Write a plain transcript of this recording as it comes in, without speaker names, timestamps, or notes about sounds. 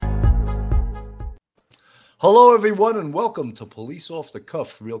Hello, everyone, and welcome to Police Off the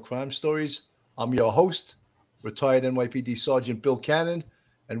Cuff, Real Crime Stories. I'm your host, retired NYPD Sergeant Bill Cannon,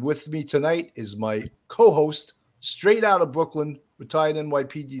 and with me tonight is my co-host, straight out of Brooklyn, retired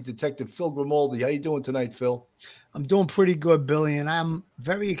NYPD Detective Phil Grimaldi. How you doing tonight, Phil? I'm doing pretty good, Billy, and I'm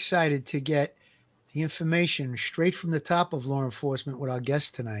very excited to get the information straight from the top of law enforcement with our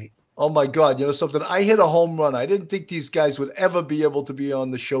guest tonight. Oh, my God. You know something? I hit a home run. I didn't think these guys would ever be able to be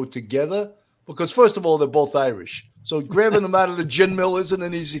on the show together because, first of all, they're both Irish. So grabbing them out of the gin mill isn't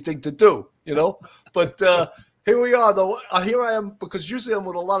an easy thing to do, you know? But here we are, though. Here I am because usually I'm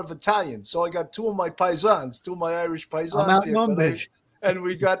with a lot of Italians. So I got two of my Irish paisans I'm here outnumbered. tonight. And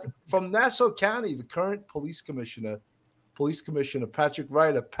we got from Nassau County, the current police commissioner, Patrick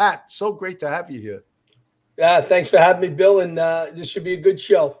Ryder. Pat, so great to have you here. Yeah, thanks for having me, Bill. And this should be a good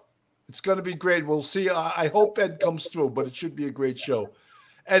show. It's going to be great. We'll see. I hope Ed comes through, but it should be a great show.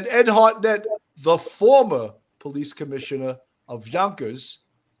 And Ed Hartnett, the former police commissioner of Yonkers,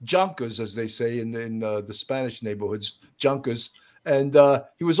 as they say in the Spanish neighborhoods, Yonkers. And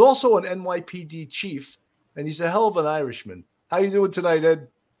he was also an NYPD chief, and he's a hell of an Irishman. How you doing tonight, Ed?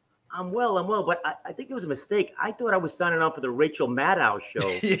 I'm well, but I think it was a mistake. I thought I was signing on for the Rachel Maddow show.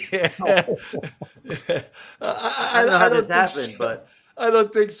 Yeah. I don't know how this happened, but I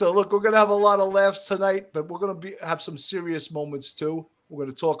don't think so. Look, we're going to have a lot of laughs tonight, but we're going to have some serious moments too. We're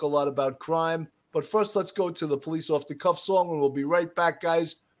going to talk a lot about crime. But first, let's go to the Police Off the Cuff song, and we'll be right back,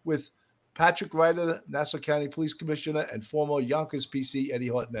 guys, with Patrick Ryder, Nassau County Police Commissioner, and former Yonkers PC, Eddie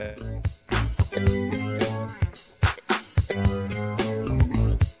Hartnett.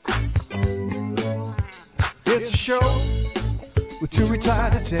 It's a show with two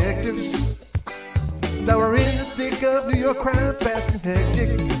retired detectives that were in the thick of New York crime, fast and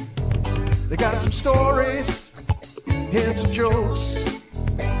hectic. They got some stories and some jokes,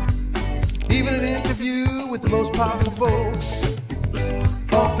 even an interview with the most popular folks.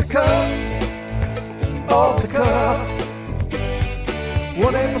 Off the cuff,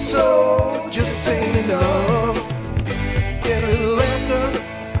 one episode just ain't enough. Get a little laughter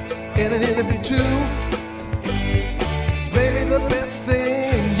and an interview too. It's maybe the best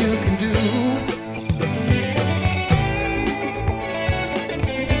thing you can do.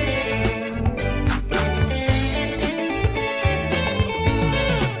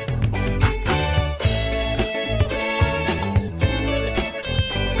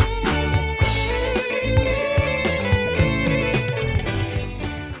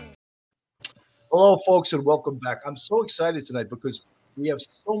 Hello, folks, and welcome back. I'm so excited tonight because we have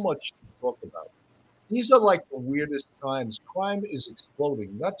so much to talk about. These are like the weirdest times. Crime is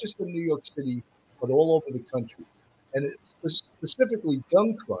exploding, not just in New York City, but all over the country. And it's specifically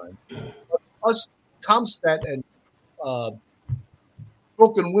gun crime. But us Comstat and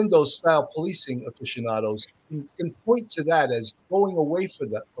broken window style policing aficionados can point to that as going away from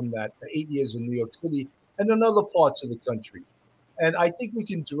that for 8 years in New York City and in other parts of the country. And I think we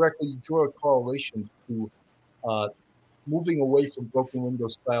can directly draw a correlation to moving away from broken window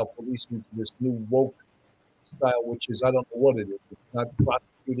style policing to this new woke style, which is, I don't know what it is. It's not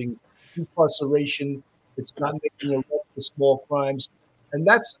prosecuting incarceration. It's not making arrests for small crimes. And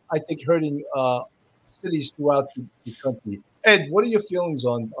that's, I think, hurting cities throughout the country. Ed, what are your feelings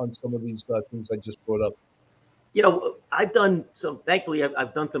on some of these things I just brought up? you know, I've done some. Thankfully,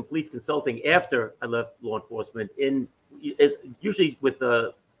 I've done some police consulting after I left law enforcement. Usually with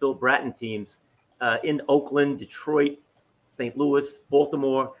the Bill Bratton teams in Oakland, Detroit, St. Louis,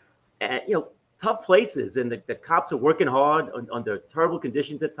 Baltimore, and tough places. And the cops are working hard under terrible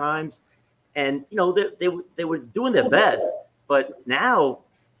conditions at times. And they were doing their best. But now,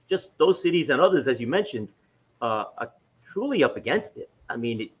 just those cities and others, as you mentioned, are truly up against it. I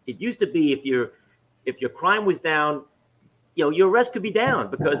mean, it used to be if your crime was down, your arrest could be down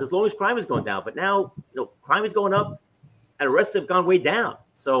because as long as crime is going down. But now, crime is going up and arrests have gone way down.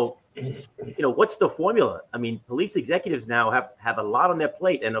 So, what's the formula? I mean, police executives now have a lot on their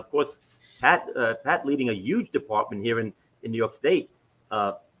plate. And of course, Pat leading a huge department here in New York State,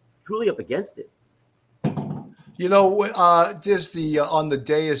 truly up against it. There's on the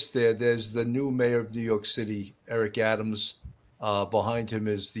dais there's the new mayor of New York City, Eric Adams. Behind him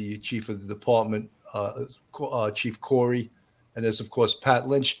is the chief of the department, Chief Corey. And there's, of course, Pat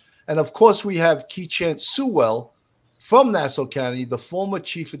Lynch. And, of course, we have Keechant Sewell from Nassau County, the former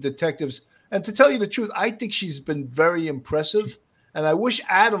chief of detectives. And to tell you the truth, I think she's been very impressive. And I wish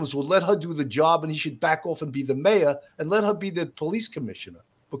Adams would let her do the job and he should back off and be the mayor and let her be the police commissioner.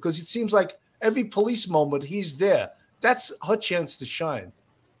 Because it seems like every police moment he's there. That's her chance to shine.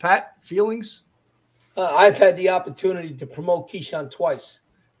 Pat, feelings? I've had the opportunity to promote Keechant twice.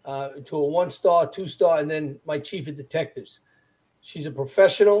 to a 1-star, 2-star, and then my chief of detectives. She's a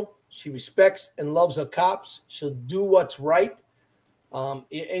professional. She respects and loves her cops. She'll do what's right. And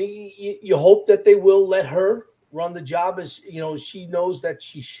you hope that they will let her run the job, as she knows that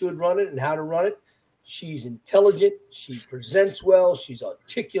she should run it and how to run it. She's intelligent. She presents well. She's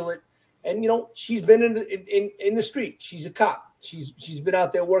articulate, and she's been in the street. She's a cop. She's been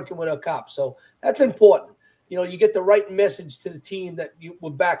out there working with her cops. So that's important. You get the right message to the team that we're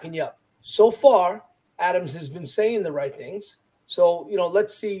backing you up. So far, Adams has been saying the right things. So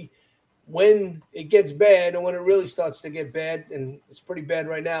let's see when it gets bad and when it really starts to get bad, and it's pretty bad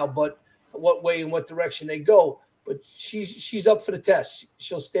right now, but what way and what direction they go. But she's up for the test.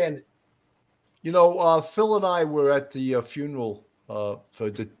 She'll stand it. Phil and I were at the funeral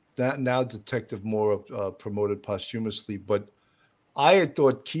for now Detective Moore, promoted posthumously, but I had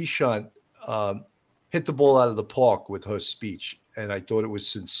thought Keyshawn hit the ball out of the park with her speech, and I thought it was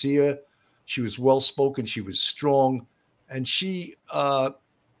sincere. She was well-spoken. She was strong, and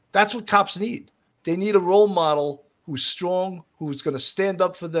that's what cops need. They need a role model who's strong, who's going to stand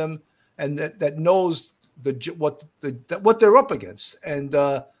up for them, and that knows what they're up against. And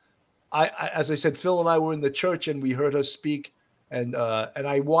as I said, Phil and I were in the church, and we heard her speak, and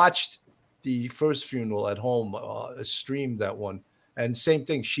I watched the first funeral at home, streamed that one, and same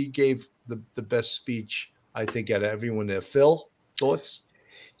thing. She gave the best speech, I think, out of everyone there. Phil, thoughts?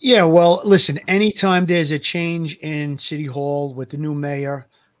 Yeah, well, listen, anytime there's a change in City Hall with the new mayor,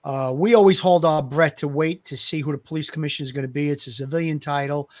 we always hold our breath to wait to see who the police commissioner is going to be. It's a civilian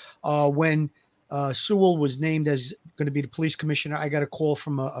title. When Sewell was named as going to be the police commissioner, I got a call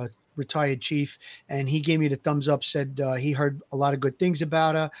from a retired chief, and he gave me the thumbs up, said he heard a lot of good things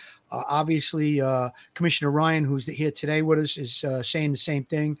about her. Obviously, Commissioner Ryan, who's here today with us, is saying the same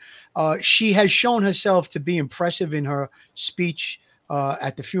thing. She has shown herself to be impressive in her speech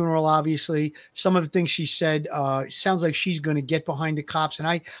at the funeral. Obviously, some of the things she said sounds like she's going to get behind the cops, and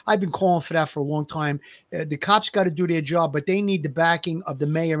I've been calling for that for a long time. The cops got to do their job, but they need the backing of the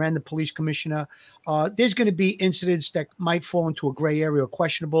mayor and the police commissioner. There's going to be incidents that might fall into a gray area or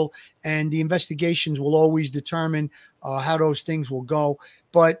questionable, and the investigations will always determine how those things will go.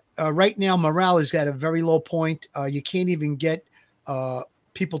 But right now, morale is at a very low point. You can't even get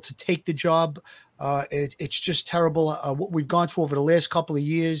people to take the job. It's just terrible what we've gone through over the last couple of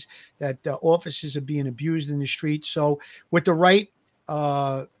years, that officers are being abused in the streets. So with the right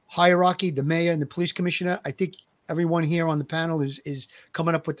hierarchy, the mayor and the police commissioner, I think everyone here on the panel is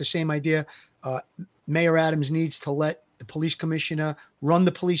coming up with the same idea. Mayor Adams needs to let the police commissioner run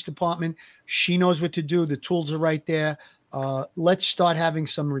the police department. She knows what to do. The tools are right there. Let's start having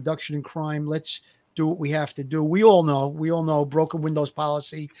some reduction in crime. Let's do what we have to do. We all know broken windows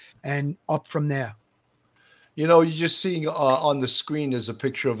policy, and up from there. You're just seeing on the screen is a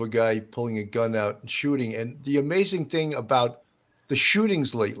picture of a guy pulling a gun out and shooting. And the amazing thing about the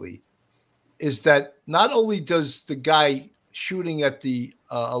shootings lately is that not only does the guy shooting at the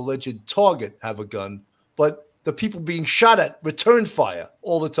alleged target have a gun, but the people being shot at return fire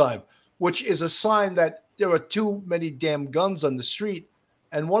all the time, which is a sign that there are too many damn guns on the street.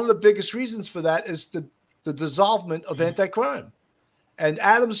 And one of the biggest reasons for that is the dissolvement of anti-crime. And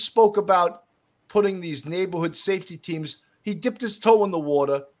Adams spoke about putting these neighborhood safety teams. He dipped his toe in the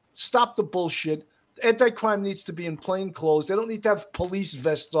water, stopped the bullshit. Anti-crime needs to be in plain clothes. They don't need to have police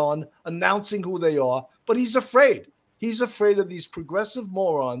vests on announcing who they are. But he's afraid. He's afraid of these progressive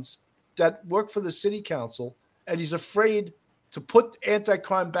morons that work for the city council. And he's afraid to put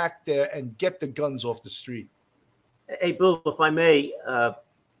anti-crime back there and get the guns off the street. Hey, Bill, if I may,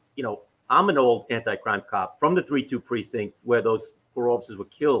 I'm an old anti-crime cop from the 3-2 precinct where those 4 officers were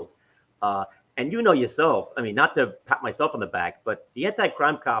killed. And yourself, not to pat myself on the back, but the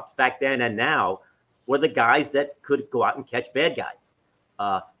anti-crime cops back then and now were the guys that could go out and catch bad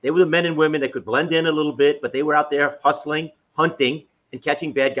guys. They were the men and women that could blend in a little bit, but they were out there hustling, hunting, and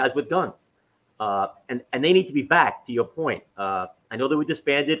catching bad guys with guns. And they need to be back, to your point. I know they were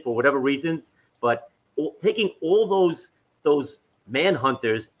disbanded for whatever reasons, but taking all those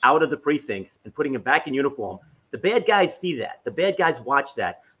manhunters out of the precincts and putting them back in uniform, the bad guys see that. The bad guys watch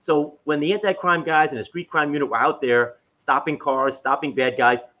that. So when the anti-crime guys and the street crime unit were out there stopping cars, stopping bad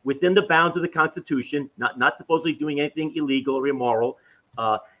guys within the bounds of the Constitution, not supposedly doing anything illegal or immoral,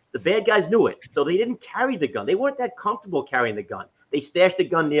 the bad guys knew it. So they didn't carry the gun. They weren't that comfortable carrying the gun. They stashed the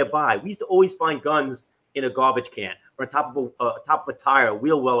gun nearby. We used to always find guns in a garbage can or on top of a tire, a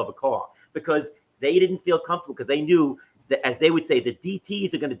wheel well of a car, because they didn't feel comfortable, because they knew that, as they would say, the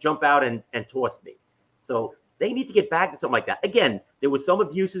DTs are going to jump out and toss me. So they need to get back to something like that. Again, there was some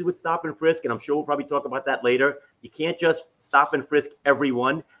abuses with stop and frisk, and I'm sure we'll probably talk about that later. You can't just stop and frisk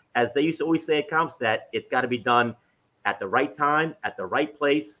everyone. As they used to always say at CompStat, it's got to be done at the right time, at the right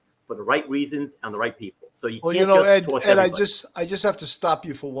place, for the right reasons, and the right people. So you can't Ed, toss Ed, everybody. I just have to stop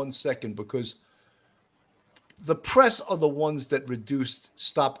you for 1 second, because the press are the ones that reduced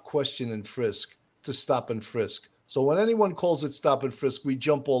stop, question, and frisk to stop and frisk. So when anyone calls it stop and frisk, we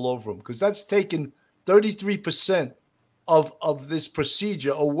jump all over them, because that's taken 33% of this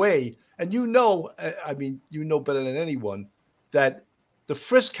procedure away. And you know better than anyone that the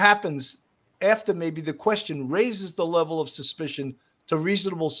frisk happens after maybe the question raises the level of suspicion to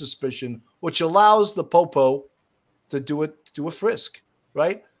reasonable suspicion, which allows the popo to do a frisk,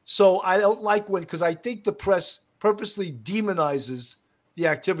 right? So I don't like because I think the press purposely demonizes the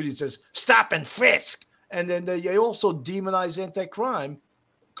activity. It says stop and frisk, and then they also demonize anti-crime.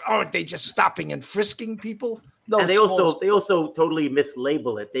 Aren't they just stopping and frisking people? No, and they also totally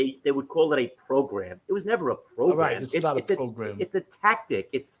mislabel it. They would call it a program. It was never a program. Right, it's not a program. It's a tactic.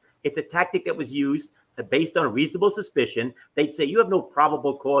 It's a tactic that was used based on a reasonable suspicion. They'd say you have no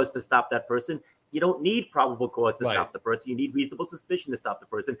probable cause to stop that person. You don't need probable cause to stop the person. You need reasonable suspicion to stop the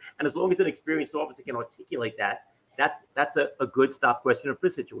person. And as long as an experienced officer can articulate that, that's a good stop, question, or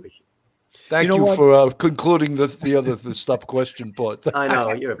frisk situation. Thank you for concluding the stop question part. I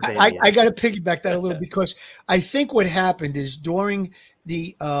know you're a pain. I got to piggyback that a little, because I think what happened is during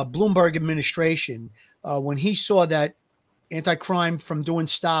the Bloomberg administration, when he saw that anti-crime from doing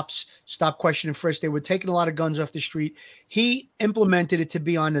stop, question, and frisk, they were taking a lot of guns off the street. He implemented it to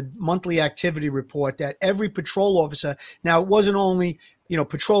be on a monthly activity report that every patrol officer. Now, it wasn't only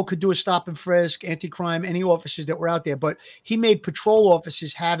patrol could do a stop and frisk, anti-crime, any officers that were out there, but he made patrol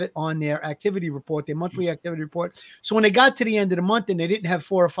officers have it on their activity report, their monthly activity report. So when they got to the end of the month and they didn't have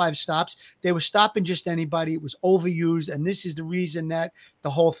 4 or 5 stops, they were stopping just anybody. It was overused. And this is the reason that the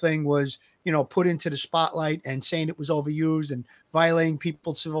whole thing was, put into the spotlight, and saying it was overused and violating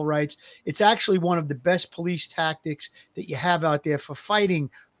people's civil rights. It's actually one of the best police tactics that you have out there for fighting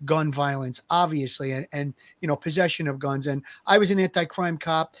gun violence, obviously, and possession of guns. And I was an anti-crime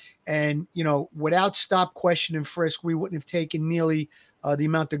cop, and without stop, question, and frisk, we wouldn't have taken nearly the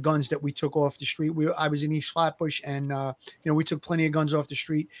amount of guns that we took off the street. I was in East Flatbush, and we took plenty of guns off the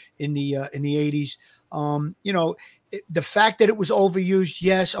street in the 80s. The fact that it was overused,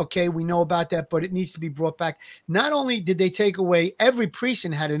 yes, okay, we know about that, but it needs to be brought back. Not only did they take away, every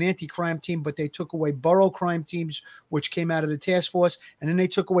precinct had an anti-crime team, but they took away borough crime teams, which came out of the task force, and then they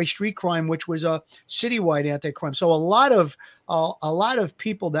took away street crime, which was a citywide anti-crime. So a lot of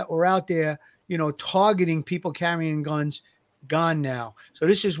people that were out there, targeting people carrying guns, gone now. So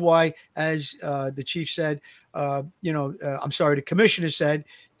this is why, as the chief said, the commissioner said,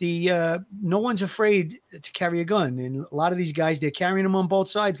 no one's afraid to carry a gun, and a lot of these guys, they're carrying them on both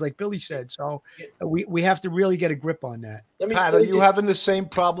sides, like Billy said. So we have to really get a grip on that. Pat, are you having the same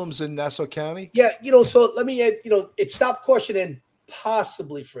problems in Nassau County? Yeah, so let me add, it's stop, question, and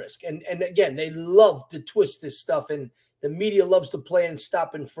possibly frisk, and again, they love to twist this stuff, and the media loves to play and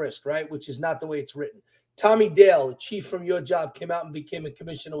stop and frisk, right? Which is not the way it's written. Tommy Dale, the chief from your job, came out and became a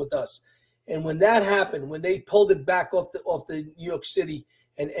commissioner with us. And when that happened, when they pulled it back off the New York City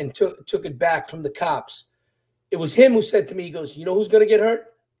and took it back from the cops, it was him who said to me, he goes, you know who's going to get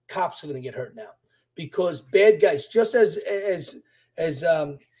hurt? Cops are going to get hurt now, because bad guys, just as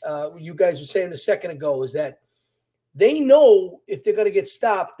you guys were saying a second ago, is that they know if they're going to get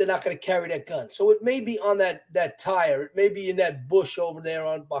stopped, they're not going to carry that gun. So it may be on that tire, it may be in that bush over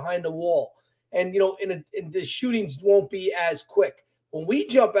there behind the wall. And, in the shootings won't be as quick. When we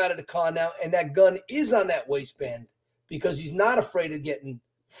jump out of the car now and that gun is on that waistband because he's not afraid of getting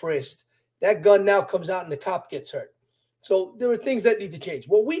frisked, that gun now comes out and the cop gets hurt. So there are things that need to change.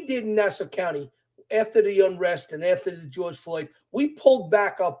 What we did in Nassau County after the unrest and after the George Floyd, we pulled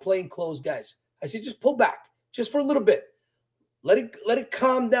back our plainclothes guys. I said, just pull back, just for a little bit. Let it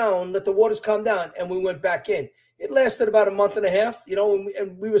calm down, let the waters calm down, and we went back in. It lasted about a month and a half,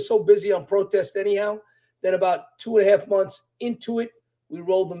 and we were so busy on protest anyhow. Then about 2.5 months into it, we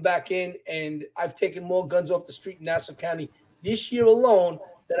rolled them back in, and I've taken more guns off the street in Nassau County this year alone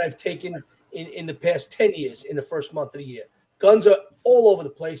than I've taken in the past 10 years in the first month of the year. Guns are all over the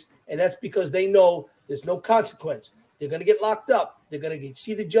place, and that's because they know there's no consequence. They're going to get locked up. They're going to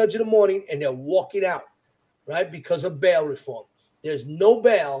see the judge in the morning, and they're walking out, right, because of bail reform. There's no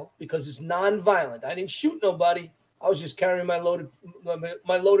bail because it's nonviolent. I didn't shoot nobody. I was just carrying my loaded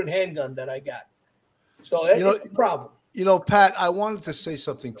handgun that I got. So that's the problem. Pat, I wanted to say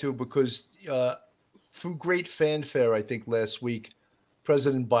something too, because through great fanfare, I think last week,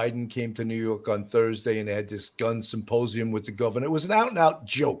 President Biden came to New York on Thursday and they had this gun symposium with the governor. It was an out-and-out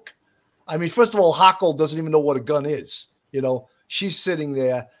joke. I mean, first of all, Hochul doesn't even know what a gun is. You know, she's sitting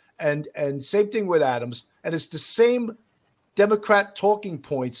there, and same thing with Adams, and it's the same Democrat talking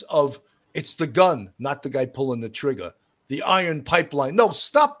points of it's the gun, not the guy pulling the trigger. The iron pipeline. No,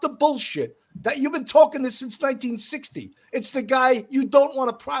 stop the bullshit. That you've been talking this since 1960. It's the guy you don't want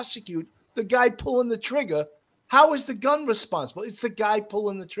to prosecute, the guy pulling the trigger. How is the gun responsible? It's the guy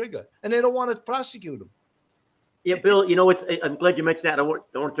pulling the trigger, and they don't want to prosecute him. Yeah, Bill, I'm glad you mentioned that. I don't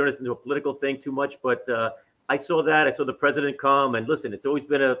want to turn this into a political thing too much, but I saw that. I saw the president come, and listen, it's always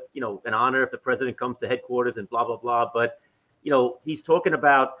been an honor if the president comes to headquarters and blah, blah, blah. But, he's talking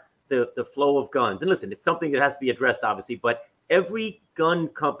about the flow of guns. And listen, it's something that has to be addressed, obviously, but every gun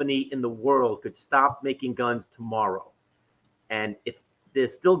company in the world could stop making guns tomorrow. And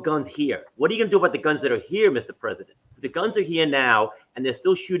there's still guns here. What are you going to do about the guns that are here, Mr. President? The guns are here now, and they're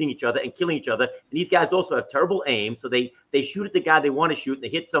still shooting each other and killing each other. And these guys also have terrible aim. So they shoot at the guy they want to shoot, and they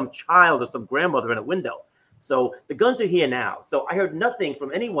hit some child or some grandmother in a window. So the guns are here now. So I heard nothing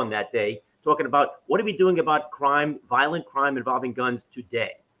from anyone that day talking about what are we doing about crime, violent crime involving guns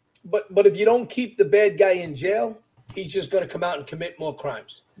today. But if you don't keep the bad guy in jail, he's just going to come out and commit more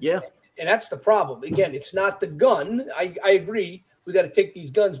crimes. Yeah. And that's the problem. Again, it's not the gun. I agree. We got to take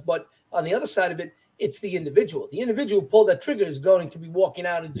these guns. But on the other side of it, it's the individual. The individual who pulled that trigger is going to be walking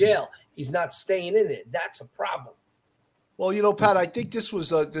out of jail. He's not staying in it. That's a problem. Well, Pat, I think this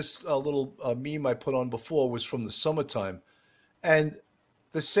was this little meme I put on before was from the summertime. And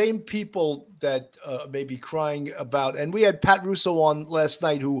the same people that may be crying about, and we had Pat Russo on last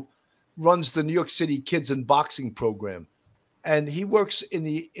night, who runs the New York City Kids in Boxing program. And he works in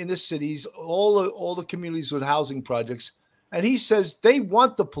the inner cities, all the communities with housing projects. And he says they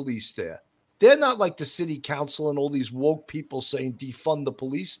want the police there. They're not like the city council and all these woke people saying defund the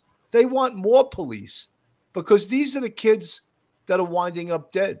police. They want more police because these are the kids that are winding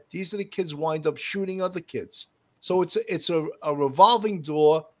up dead. These are the kids wind up shooting other kids. So it's a revolving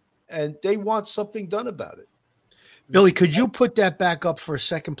door, and they want something done about it. Billy, could you put that back up for a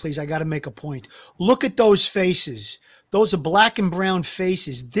second, please? I got to make a point. Look at those faces. Those are black and brown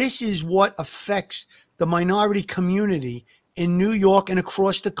faces. This is what affects the minority community in New York and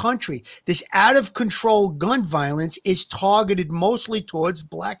across the country. This out of control gun violence is targeted mostly towards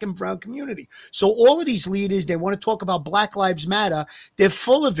black and brown community. So all of these leaders, they want to talk about Black Lives Matter. They're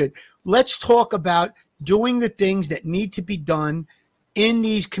full of it. Let's talk about doing the things that need to be done in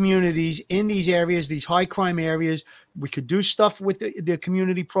these communities, in these areas, these high crime areas. We could do stuff with the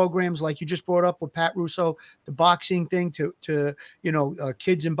community programs like you just brought up with Pat Russo, the boxing thing to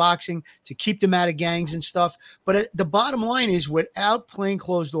kids in boxing, to keep them out of gangs and stuff. But the bottom line is, without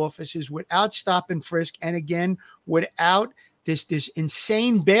plainclothes officers, without stop and frisk, and again, without this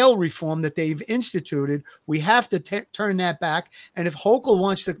insane bail reform that they've instituted, we have to turn that back. And if Hochul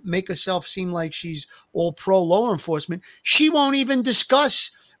wants to make herself seem like she's all pro law enforcement, she won't even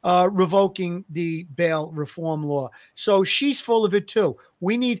discuss revoking the bail reform law. So she's full of it too.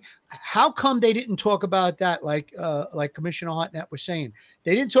 How come they didn't talk about that? Like Commissioner Hartnett was saying,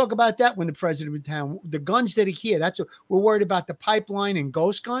 they didn't talk about that when the president was in town. The guns that are here, we're worried about the pipeline and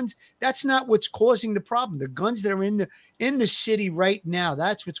ghost guns. That's not what's causing the problem. The guns that are in the city right now,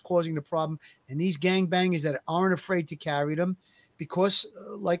 that's what's causing the problem. And these gangbangers that aren't afraid to carry them because,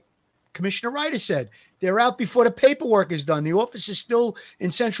 like Commissioner Ryder said, they're out before the paperwork is done. The officer's still in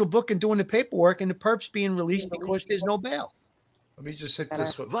Central Booking doing the paperwork, and the perp's being released because there's no bail. Let me just hit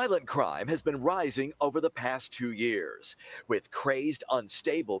this one. Violent crime has been rising over the past 2 years, with crazed,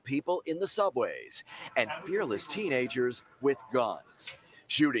 unstable people in the subways and fearless teenagers with guns.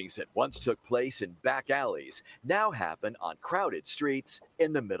 Shootings that once took place in back alleys now happen on crowded streets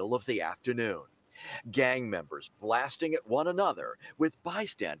in the middle of the afternoon. Gang members blasting at one another, with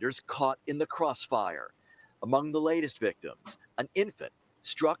bystanders caught in the crossfire. Among the latest victims, an infant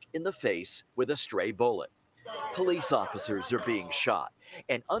struck in the face with a stray bullet. Police officers are being shot,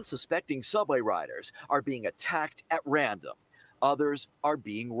 and unsuspecting subway riders are being attacked at random. Others are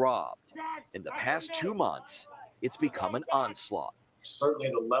being robbed. In the past 2 months, it's become an onslaught. Certainly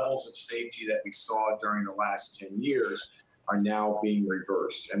the levels of safety that we saw during the last 10 years are now being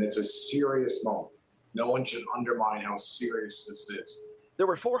reversed. And it's a serious moment. No one should undermine how serious this is. There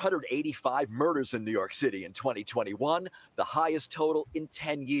were 485 murders in New York City in 2021, the highest total in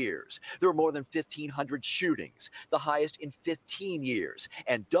 10 years. There were more than 1,500 shootings, the highest in 15 years,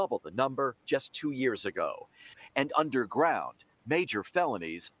 and double the number just 2 years ago. And underground, major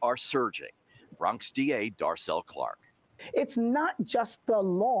felonies are surging. Bronx DA Darcel Clark. It's not just the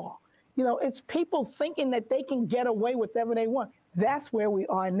law. It's people thinking that they can get away with whatever they want. That's where we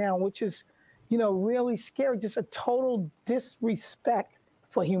are now, which is, really scary. Just a total disrespect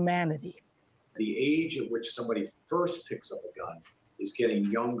for humanity. The age at which somebody first picks up a gun is getting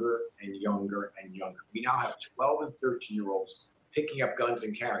younger and younger and younger. We now have 12 and 13-year-olds picking up guns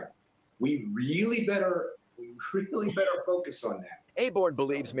and carrying them. We really better focus on that. Aborn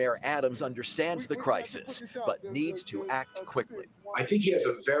believes Mayor Adams understands the crisis, but needs to act quickly. I think he has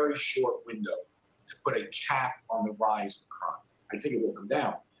a very short window to put a cap on the rise of crime. I think it will come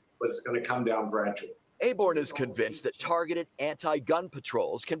down, but it's going to come down gradually. Aborn is convinced that targeted anti-gun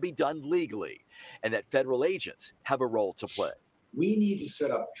patrols can be done legally and that federal agents have a role to play. We need to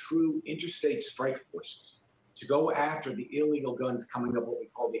set up true interstate strike forces to go after the illegal guns coming up what we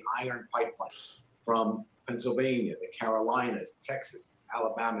call the iron pipeline from Pennsylvania, the Carolinas, Texas,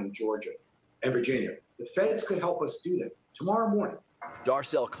 Alabama, and Georgia, and Virginia. The feds could help us do that tomorrow morning.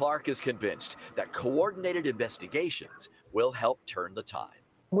 Darcel Clark is convinced that coordinated investigations will help turn the tide.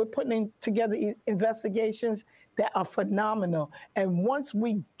 We're putting together investigations that are phenomenal. And once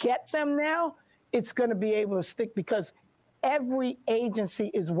we get them now, it's going to be able to stick because every agency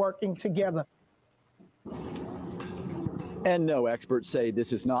is working together. And no, experts say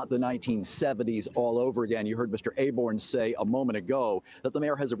this is not the 1970s all over again. You heard Mr. Aborn say a moment ago that the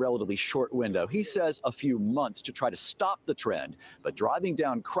mayor has a relatively short window. He says a few months to try to stop the trend, but driving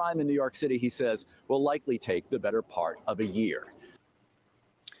down crime in New York City, he says, will likely take the better part of a year.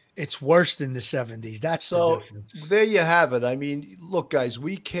 It's worse than the 70s. That's so the difference. There you have it. I mean, look, guys,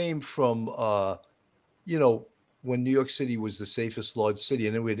 we came from, when New York City was the safest large city,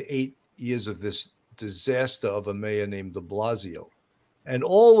 and then we had 8 years of this disaster of a mayor named de Blasio. And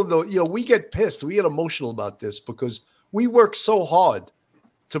all of the, we get pissed. We get emotional about this because we work so hard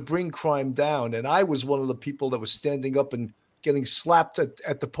to bring crime down. And I was one of the people that was standing up and getting slapped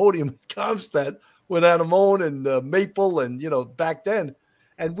at the podium at Comstat with Anamone and Maple and, back then.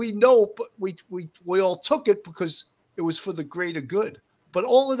 And we know, but we all took it because it was for the greater good. But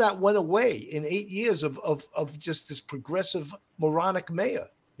all of that went away in 8 years of just this progressive, moronic mayor,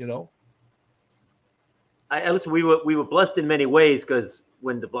 Listen, we were blessed in many ways because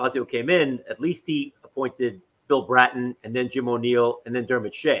when de Blasio came in, at least he appointed Bill Bratton and then Jim O'Neill and then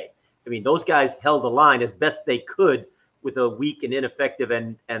Dermot Shea. I mean, those guys held the line as best they could with a weak and ineffective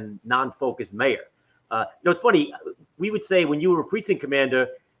and non-focused mayor. It's funny. We would say when you were a precinct commander,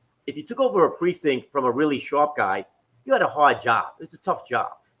 if you took over a precinct from a really sharp guy, you had a hard job. It was a tough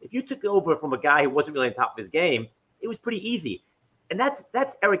job. If you took over from a guy who wasn't really on top of his game, it was pretty easy. And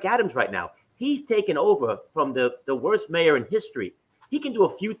that's Eric Adams right now. He's taken over from the worst mayor in history. He can do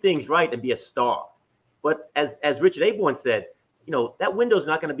a few things right and be a star. But as Richard Aborn said, that window's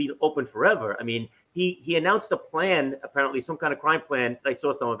not going to be open forever. I mean, he announced a plan, apparently some kind of crime plan. I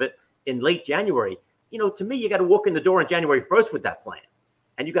saw some of it in late January. To me, you got to walk in the door on January 1st with that plan.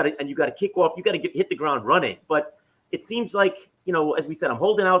 And you got to kick off. You got to hit the ground running. But it seems like, as we said, I'm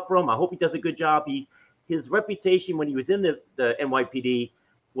holding out for him. I hope he does a good job. His reputation when he was in the NYPD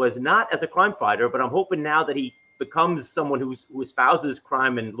was not as a crime fighter, but I'm hoping now that he becomes someone who espouses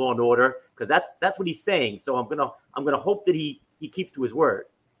crime and law and order, because that's what he's saying. So I'm gonna hope that he keeps to his word.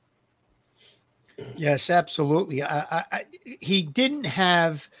 Yes, absolutely. He didn't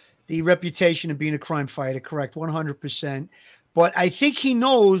have the reputation of being a crime fighter, correct, 100%. But I think he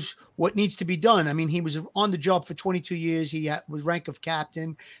knows what needs to be done. I mean, he was on the job for 22 years. He was rank of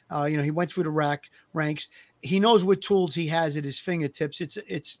captain. He went through the ranks. He knows what tools he has at his fingertips.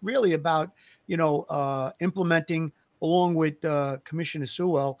 It's really about, implementing along with Commissioner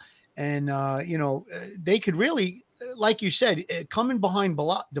Sewell. And, they could really, like you said, coming behind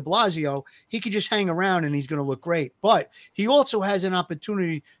de Blasio, he could just hang around and he's going to look great. But he also has an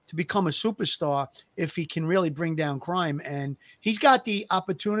opportunity to become a superstar if he can really bring down crime. And he's got the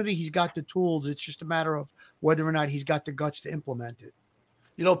opportunity. He's got the tools. It's just a matter of whether or not he's got the guts to implement it.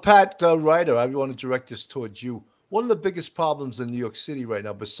 Pat Ryder, I want to direct this towards you. One of the biggest problems in New York City right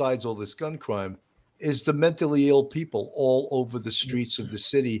now, besides all this gun crime, is the mentally ill people all over the streets of the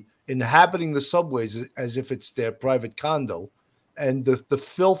city, inhabiting the subways as if it's their private condo, and the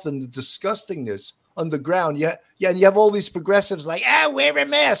filth and the disgustingness underground. Yeah, and you have all these progressives like, wear a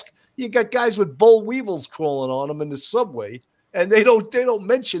mask. You got guys with boll weevils crawling on them in the subway, and they don't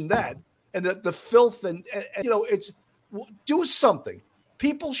mention that. And the filth and it's do something.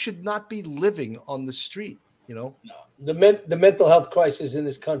 People should not be living on the street. No, the mental health crisis in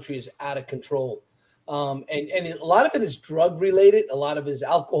this country is out of control. And a lot of it is drug related. A lot of it is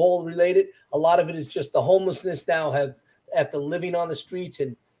alcohol related. A lot of it is just the homelessness now after living on the streets.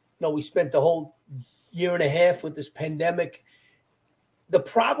 And, we spent the whole year and a half with this pandemic. The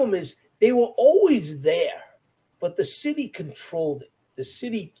problem is they were always there, but the city controlled it. The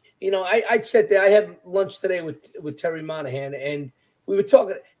city, I sat there. I had lunch today with Terry Monahan, and we were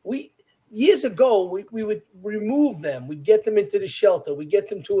talking. years ago, we would remove them. We'd get them into the shelter. We get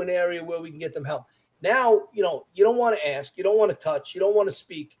them to an area where we can get them help. Now, you don't want to ask. You don't want to touch. You don't want to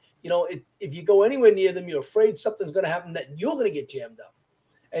speak. If you go anywhere near them, you're afraid something's going to happen, that you're going to get jammed up.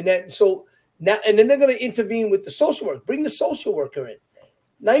 And then then they're going to intervene with the social worker. Bring the social worker in.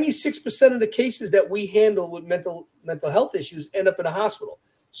 96% of the cases that we handle with mental health issues end up in a hospital.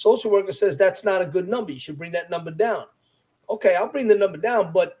 Social worker says that's not a good number. You should bring that number down. Okay, I'll bring the number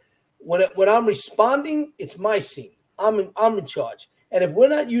down, but when I'm responding, it's my scene. I'm in charge. And if we're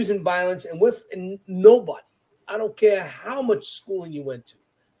not using violence, and nobody, I don't care how much schooling you went to,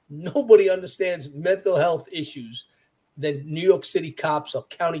 nobody understands mental health issues than New York City cops or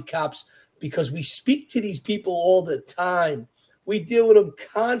county cops, because we speak to these people all the time. We deal with them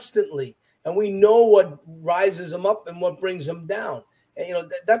constantly, and we know what rises them up and what brings them down.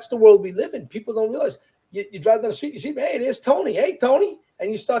 And, that's the world we live in. People don't realize. You drive down the street, you see, hey, there's Tony. Hey, Tony.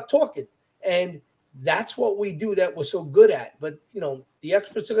 And you start talking. And that's what we do that we're so good at. But, the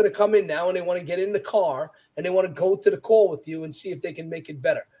experts are going to come in now, and they want to get in the car, and they want to go to the call with you and see if they can make it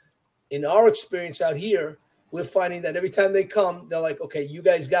better. In our experience out here, we're finding that every time they come, they're like, okay, you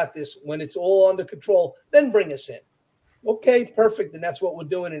guys got this. When it's all under control, then bring us in. Okay, perfect. And that's what we're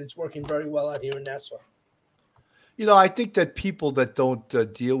doing, and it's working very well out here in Nassau. I think that people that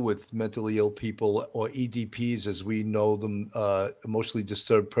don't deal with mentally ill people, or EDPs as we know them, emotionally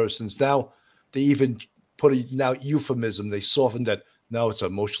disturbed persons, now they even put a euphemism. They soften that. Now it's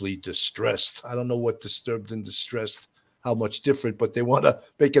emotionally distressed. I don't know what disturbed and distressed, how much different, but they want to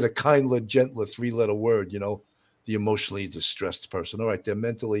make it a kinder, gentler 3-letter word, the emotionally distressed person. All right, they're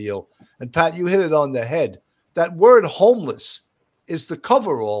mentally ill. And Pat, you hit it on the head. That word homeless is the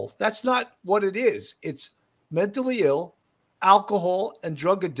coverall. That's not what it is. It's mentally ill, alcohol, and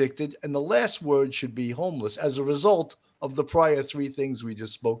drug addicted, and the last word should be homeless as a result of the prior 3 things we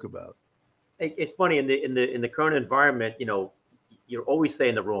just spoke about. It's funny in the current environment, you're always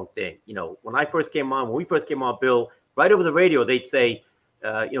saying the wrong thing. When we first came on, Bill, right over the radio, they'd say,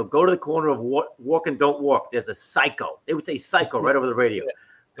 go to the corner of walk and don't walk. There's a psycho. They would say psycho right over the radio.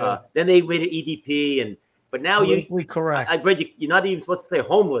 Then they made it EDP, but now correct. I read you're not even supposed to say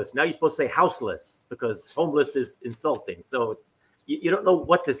homeless. Now you're supposed to say houseless, because homeless is insulting. So you don't know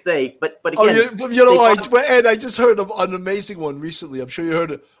what to say. But again, Ed, I just heard of an amazing one recently. I'm sure you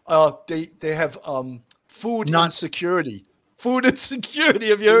heard it. They have food insecurity. Food insecurity.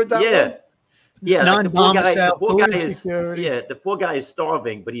 Have you heard that one? Yeah, like the poor guy is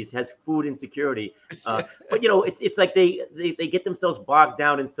starving, but he has food insecurity. But it's like they get themselves bogged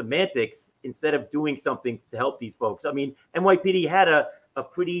down in semantics instead of doing something to help these folks. I mean, NYPD had a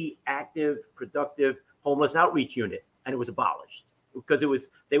pretty active, productive homeless outreach unit, and it was abolished because it was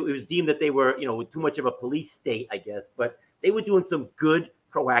deemed that they were too much of a police state, I guess. But they were doing some good,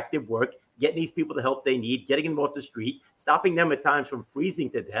 proactive work, getting these people the help they need, getting them off the street, stopping them at times from freezing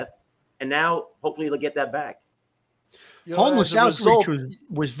to death. And now, hopefully, they'll get that back. Homeless outreach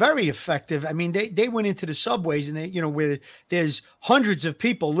was very effective. I mean, they went into the subways, and where there's hundreds of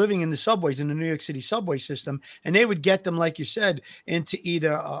people living in the subways in the New York City subway system, and they would get them, like you said, into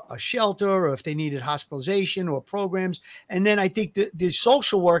either a shelter, or if they needed hospitalization or programs. And then I think the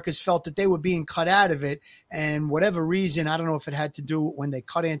social workers felt that they were being cut out of it, and whatever reason, I don't know if it had to do when they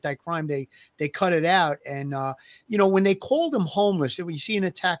cut anti-crime, they cut it out. And when they called them homeless, when you see an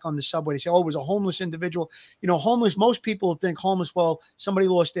attack on the subway, they say, "Oh, it was a homeless individual." Homeless. Most people think homeless, well, somebody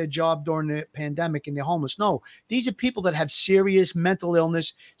lost their job during the pandemic and they're homeless. No, these are people that have serious mental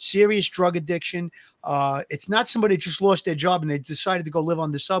illness, serious drug addiction. It's not somebody that just lost their job and they decided to go live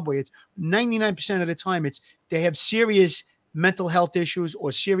on the subway. It's 99% of the time, they have serious mental health issues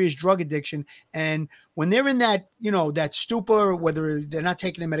or serious drug addiction. And when they're in that, that stupor, whether they're not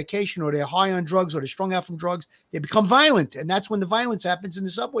taking their medication or they're high on drugs or they're strung out from drugs, they become violent. And that's when the violence happens in the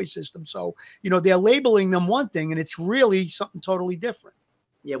subway system. So, they're labeling them one thing and it's really something totally different.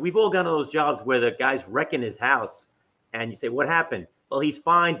 Yeah, we've all gone to those jobs where the guy's wrecking his house and you say, what happened? Well, he's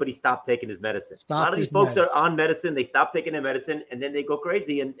fine, but he stopped taking his medicine. A lot of these folks are on medicine. They stop taking their medicine and then they go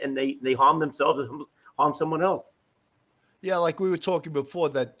crazy and they harm themselves and harm someone else. Yeah, like we were talking before,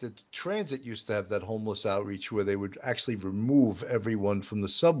 that the transit used to have that homeless outreach where they would actually remove everyone from the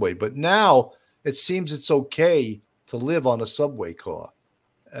subway. But now it seems it's okay to live on a subway car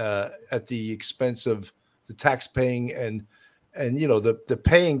at the expense of the tax-paying and the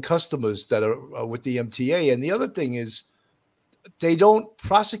paying customers that are with the MTA. And the other thing is they don't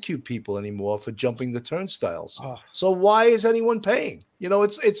prosecute people anymore for jumping the turnstiles. Oh. So why is anyone paying?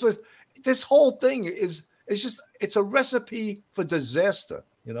 This whole thing is. It's a recipe for disaster,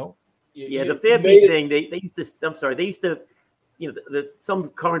 Yeah, the Fairbeat thing, they used to, some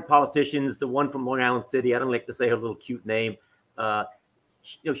current politicians, the one from Long Island City, I don't like to say her little cute name.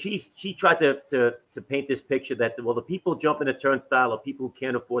 She tried to paint this picture that, well, the people jump in the turnstile are people who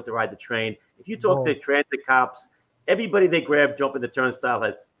can't afford to ride the train. If you talk to transit cops, everybody they grab jump in the turnstile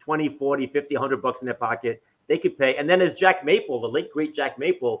has 20, 40, 50, $100 in their pocket. They could pay. And then as Jack Maple, the late great Jack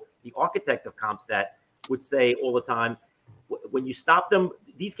Maple, the architect of CompStat, would say all the time, when you stop them,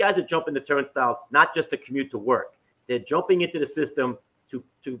 these guys are jumping the turnstile not just to commute to work. They're jumping into the system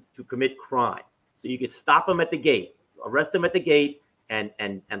to commit crime. So you can stop them at the gate, arrest them at the gate, and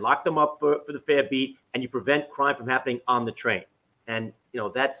lock them up for the fare beat, and you prevent crime from happening on the train. And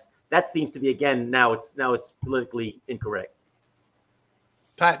that seems to be, again, now it's politically incorrect.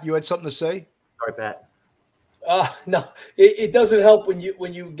 Pat, you had something to say? Sorry, Pat. No, it doesn't help when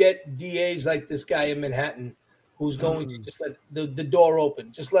you get DAs like this guy in Manhattan who's going to just let the door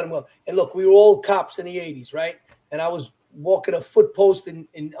open, just let him go. And look, we were all cops in the 80s, right? And I was walking a foot post in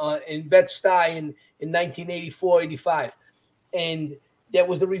Bed-Stuy in 1984, 85. And that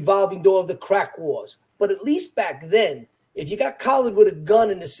was the revolving door of the crack wars. But at least back then, if you got collared with a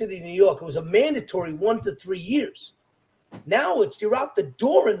gun in the city of New York, it was a mandatory 1 to 3 years. Now you're out the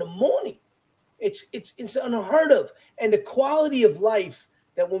door in the morning. It's unheard of. And the quality of life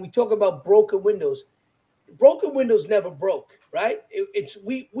that when we talk about broken windows never broke, right?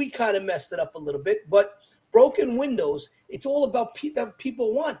 We kind of messed it up a little bit, but broken windows, it's all about that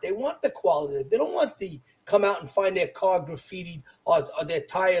people want. They want the quality. They don't want the come out and find their car graffitied or their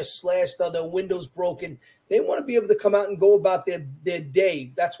tires slashed or their windows broken. They want to be able to come out and go about their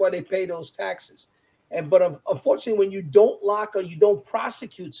day. That's why they pay those taxes. But unfortunately, when you don't lock or you don't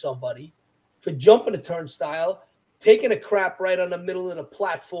prosecute somebody for jumping a turnstile, taking a crap right on the middle of the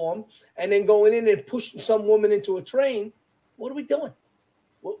platform, and then going in and pushing some woman into a train, what are we doing?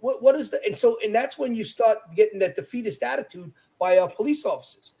 What is and that's when you start getting that defeatist attitude by our police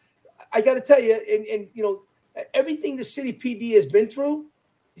officers. I got to tell you, and everything the city PD has been through,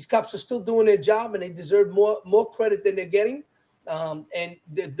 these cops are still doing their job, and they deserve more credit than they're getting. And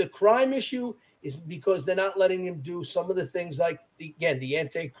the crime issue is because they're not letting them do some of the things like the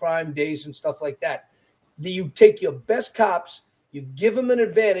anti-crime days and stuff like that. You take your best cops, you give them an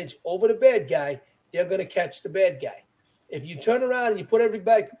advantage over the bad guy, they're going to catch the bad guy. If you turn around and you put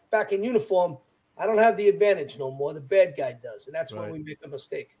everybody back in uniform, I don't have the advantage no more. The bad guy does. And that's when we make a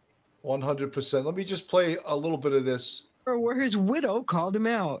mistake. 100%. Let me just play a little bit of this. Where his widow called him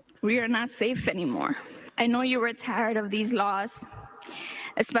out. We are not safe anymore. I know you were tired of these laws,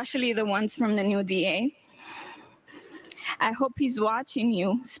 especially the ones from the new DA. I hope he's watching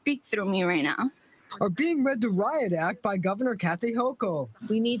you speak through me right now. Are being read the riot act by Governor Kathy Hochul.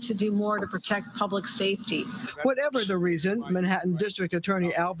 We need to do more to protect public safety. Whatever the reason, Manhattan District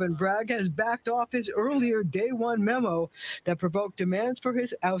Attorney Alvin Bragg has backed off his earlier day one memo that provoked demands for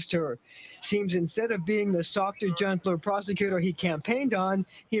his ouster. Seems instead of being the softer, gentler prosecutor he campaigned on,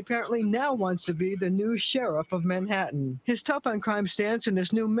 he apparently now wants to be the new sheriff of Manhattan. His tough on crime stance in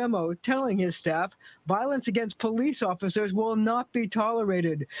this new memo telling his staff violence against police officers will not be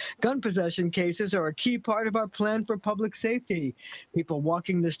tolerated. Gun possession cases are a key part of our plan for public safety. People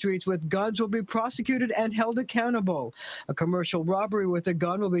walking the streets with guns will be prosecuted and held accountable. A commercial robbery with a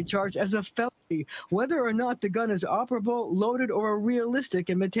gun will be charged as a felony, whether or not the gun is operable, loaded, or a realistic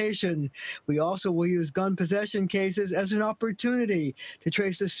imitation. We also will use gun possession cases as an opportunity to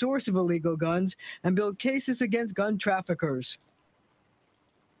trace the source of illegal guns and build cases against gun traffickers.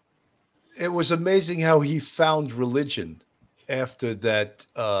 It was amazing how he found religion after that,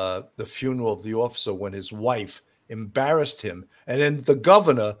 the funeral of the officer, when his wife embarrassed him. And then the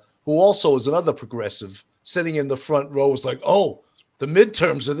governor, who also is another progressive, sitting in the front row, was like, oh, the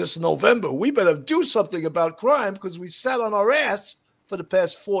midterms are this November. We better do something about crime because we sat on our ass for the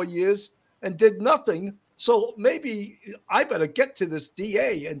past 4 years and did nothing. So maybe I better get to this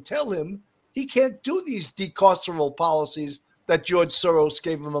DA and tell him he can't do these decarceral policies that George Soros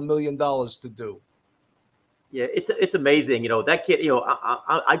gave him $1 million to do. Yeah, it's amazing. That kid,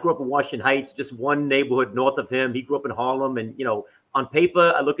 I grew up in Washington Heights, just one neighborhood north of him. He grew up in Harlem. And, on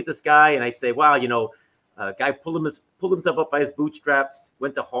paper, I look at this guy and I say, wow, guy pulled himself up by his bootstraps,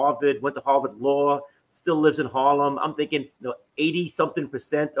 went to Harvard Law, still lives in Harlem. I'm thinking,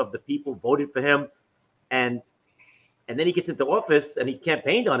 80-something% of the people voted for him. And then he gets into office and he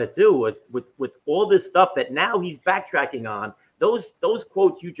campaigned on it too, with all this stuff that now he's backtracking on. Those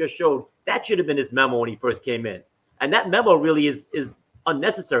quotes you just showed, that should have been his memo when he first came in. And that memo really is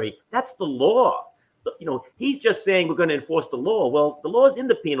unnecessary. That's the law. He's just saying we're going to enforce the law. Well, the law is in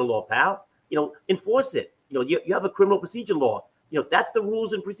the penal law, pal. Enforce it. You have a criminal procedure law. That's the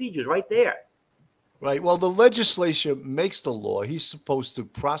rules and procedures right there. Right. Well, the legislature makes the law. He's supposed to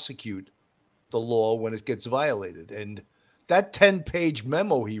prosecute the law when it gets violated. And that 10-page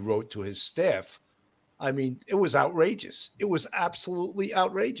memo he wrote to his staff, I mean, it was outrageous. It was absolutely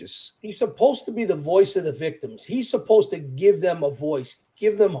outrageous. He's supposed to be the voice of the victims. He's supposed to give them a voice,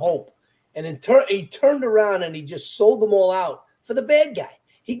 give them hope. And in turn, he turned around and he just sold them all out for the bad guy.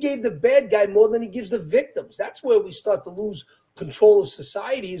 He gave the bad guy more than he gives the victims. That's where we start to lose control of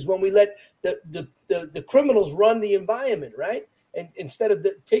society, is when we let the criminals run the environment, right? And instead of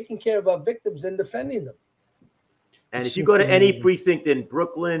taking care of our victims and defending them. And if you go to any precinct in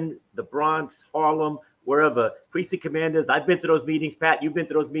Brooklyn, the Bronx, Harlem, wherever, precinct commanders, I've been to those meetings. Pat, you've been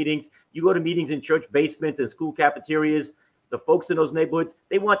to those meetings. You go to meetings in church basements and school cafeterias. The folks in those neighborhoods,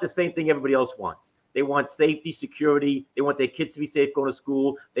 they want the same thing everybody else wants. They want safety, security. They want their kids to be safe going to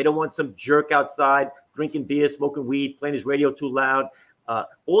school. They don't want some jerk outside drinking beer, smoking weed, playing his radio too loud.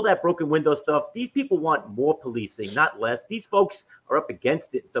 All that broken window stuff. These people want more policing, not less. These folks are up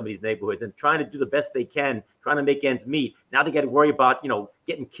against it in some of these neighborhoods and trying to do the best they can, trying to make ends meet. Now they got to worry about,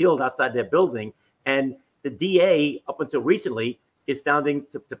 getting killed outside their building. And the DA, up until recently, is sounding,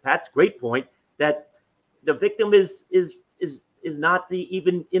 to Pat's great point, that the victim is not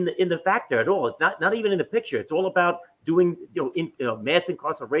even in the factor at all. It's not even in the picture. It's all about doing mass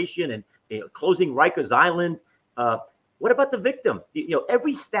incarceration and closing Rikers Island. What about the victim?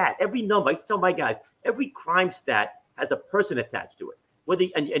 Every stat, every number. I used to tell my guys, every crime stat has a person attached to it.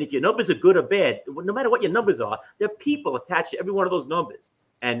 And if your numbers are good or bad, no matter what your numbers are, there are people attached to every one of those numbers.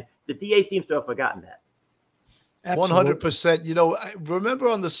 And the DA seems to have forgotten that. 100%. I remember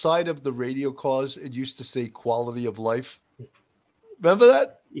on the side of the radio cars, it used to say quality of life. Remember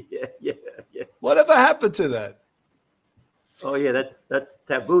that? Yeah. Whatever happened to that? Oh, yeah, that's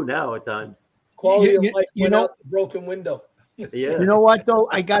taboo now at times. Quality of life went out the broken window. Yeah. You know what, though?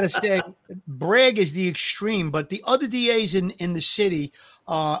 I got to say, Bragg is the extreme, but the other DAs in the city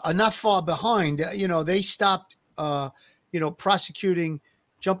are not far behind. They stopped, prosecuting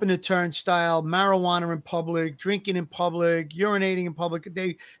jumping the turnstile, marijuana in public, drinking in public, urinating in public.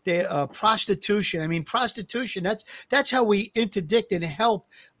 They prostitution. I mean, prostitution. That's how we interdict and help,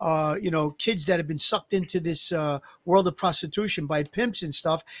 kids that have been sucked into this world of prostitution by pimps and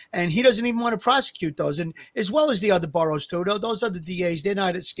stuff. And he doesn't even want to prosecute those. And as well as the other boroughs too. Those other DAs, they're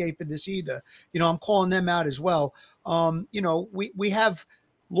not escaping this either. I'm calling them out as well. We have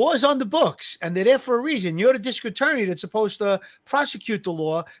laws on the books, and they're there for a reason. You're the district attorney that's supposed to prosecute the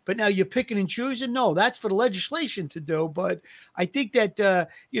law, but now you're picking and choosing. No, that's for the legislation to do. But I think that,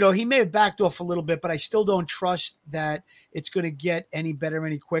 he may have backed off a little bit, but I still don't trust that it's going to get any better,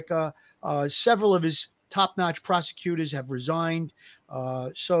 any quicker. Several of his top-notch prosecutors have resigned.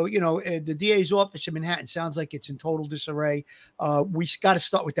 The DA's office in Manhattan sounds like it's in total disarray. We got to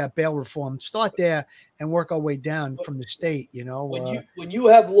start with that bail reform. Start there and work our way down from the state, When you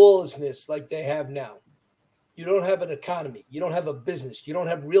have lawlessness like they have now, you don't have an economy. You don't have a business. You don't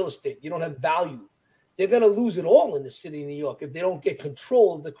have real estate. You don't have value. They're going to lose it all in the city of New York if they don't get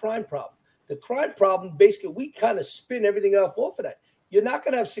control of the crime problem. The crime problem, basically, we kind of spin everything off of that. You're not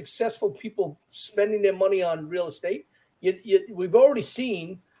going to have successful people spending their money on real estate. We've already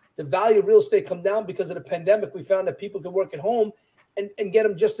seen the value of real estate come down because of the pandemic. We found that people could work at home and get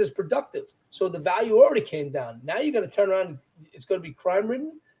them just as productive. So the value already came down. Now you're going to turn around and it's going to be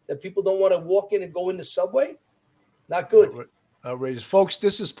crime-ridden, that people don't want to walk in and go in the subway. Not good. Outrageous. Folks,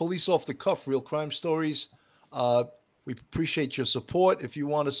 this is Police Off the Cuff, Real Crime Stories. We appreciate your support. If you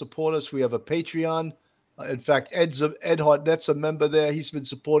want to support us, we have a Patreon. In fact, Ed Hartnett's a member there. He's been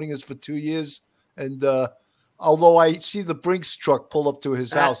supporting us for 2 years. And although I see the Brinks truck pull up to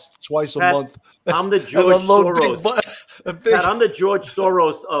his house twice a month. I'm the George Soros. I'm the George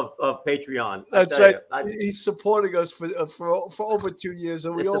Soros of Patreon. That's right. He's supporting us for over 2 years.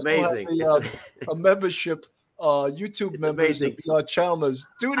 And we also amazing. have a membership, YouTube members and Beyond Chalmers.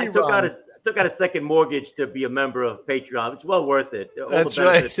 I took out a second mortgage to be a member of Patreon. It's well worth it.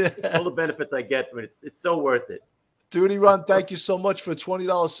 All the benefits I get from it. It's so worth it. Duty Ron, thank you so much for a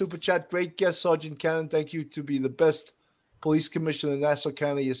 $20 super chat. Great guest, Sergeant Cannon. Thank you to be the best police commissioner in Nassau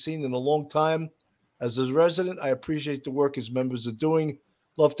County you've seen in a long time. As a resident, I appreciate the work his members are doing.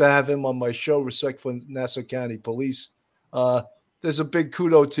 Love to have him on my show, Respect for Nassau County Police. There's a big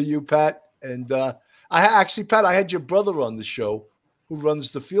kudo to you, Pat. And Pat, I had your brother on the show who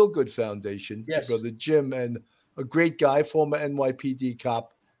runs the Feel Good Foundation, yes. Brother Jim, and a great guy, former NYPD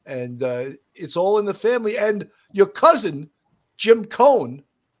cop. And it's all in the family. And your cousin, Jim Cohn,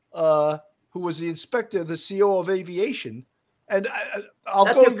 who was the inspector, the CO of aviation. And I'll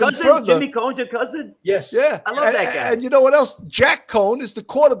That's go your even cousin? further. Jimmy Cohn's your cousin? Yes. Yeah, I love that guy. And you know what else? Jack Cohn is the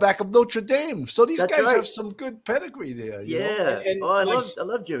quarterback of Notre Dame. So these That's guys right. have some good pedigree there. You know? Yeah. And I my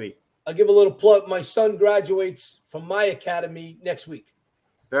love Jimmy. I'll give a little plug. My son graduates from my academy next week.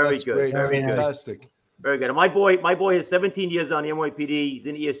 Very That's good. great. Very good. Fantastic. Very good. And my boy is 17 years on the NYPD. He's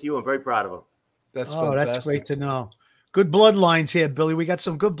in ESU. I'm very proud of him. That's That's fantastic. great to know. Good bloodlines here, Billy. We got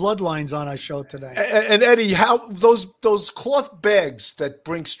some good bloodlines on our show today. And Eddie, how those cloth bags that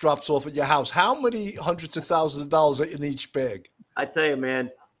Brinks drops off at your house? How many hundreds of thousands of dollars are in each bag? I tell you,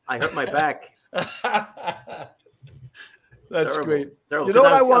 man, I hurt my back. That's Terrible. great. Terrible. You know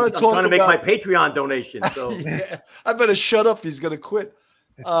what I want to I'm talk trying to about? make my Patreon donation. So Yeah, I better shut up. He's going to quit.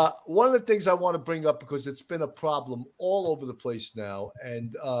 One of the things I want to bring up, because it's been a problem all over the place now,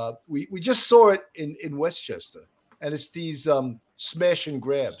 and we just saw it in Westchester, and it's these smash and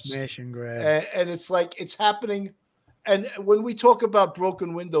grabs. Smash and grab. And it's like it's happening. And when we talk about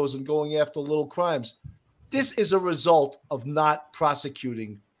broken windows and going after little crimes, this is a result of not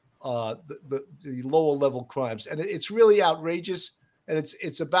prosecuting the lower level crimes. And it's really outrageous. And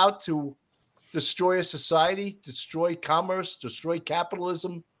it's about to destroy a society, destroy commerce, destroy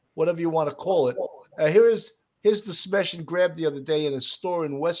capitalism, whatever you want to call it. Here's the smash and grab the other day in a store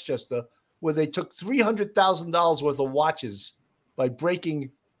in Westchester where they took $300,000 worth of watches by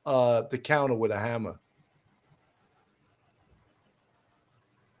breaking the counter with a hammer.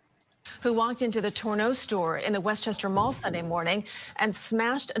 Who walked into the Tourneau store in the Westchester Mall Sunday morning and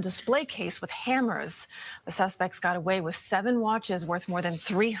smashed a display case with hammers. The suspects got away with 7 watches worth more than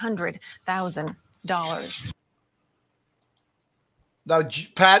 $300,000. Now,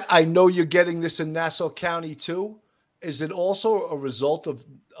 Pat, I know you're getting this in Nassau County too. Is it also a result of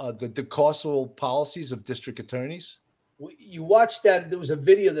the decarceral policies of district attorneys? You watched that. There was a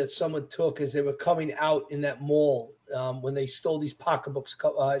video that someone took as they were coming out in that mall when they stole these pocketbooks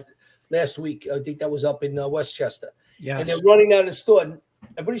last week. I think that was up in Westchester. Yes. And they're running out of the store. And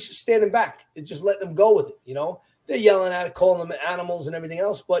everybody's just standing back. They're just letting them go with it. You know, they're yelling at it, calling them animals and everything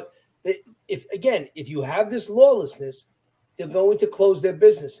else. But if you have this lawlessness, they're going to close their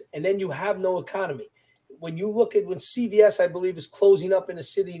business, and then you have no economy. When you look at when CVS, I believe, is closing up in the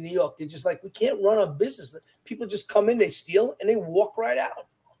city of New York, they're just like, we can't run a business. People just come in, they steal, and they walk right out.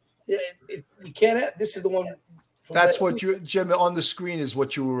 We can't have, this is the one. That's what you, Jim, on the screen is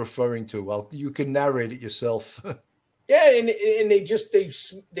what you were referring to. Well, you can narrate it yourself. Yeah, and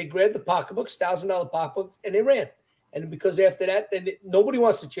they grabbed the pocketbooks, $1,000 pocketbooks, and they ran. And because after that, then nobody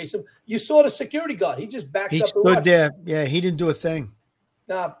wants to chase him. You saw the security guard; he just backs He up. stood there. Yeah, he didn't do a thing.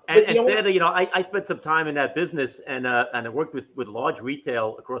 Nah, and sadly, I spent some time in that business, and I worked with large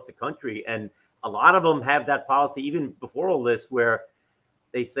retail across the country, and a lot of them have that policy even before all this, where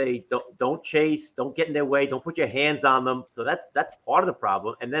they say don't chase, don't get in their way, don't put your hands on them. So that's part of the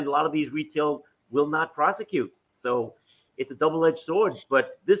problem. And then a lot of these retail will not prosecute. So it's a double-edged sword.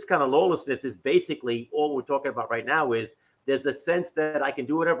 But this kind of lawlessness is basically all we're talking about right now. Is there's a sense that I can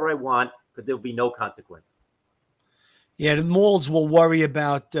do whatever I want, but there'll be no consequence. Yeah, the malls will worry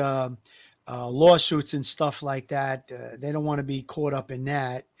about lawsuits and stuff like that. They don't want to be caught up in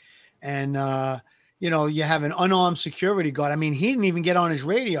that. And, you have an unarmed security guard. I mean, he didn't even get on his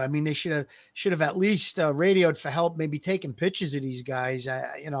radio. I mean, they should have at least radioed for help, maybe taking pictures of these guys,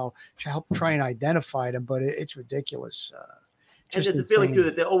 to help try and identify them. But it's ridiculous. And there's a feeling,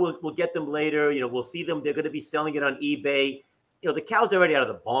 too, that we'll get them later. We'll see them. They're going to be selling it on eBay. The cow's already out of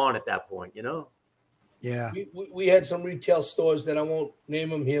the barn at that point, Yeah, we had some retail stores that I won't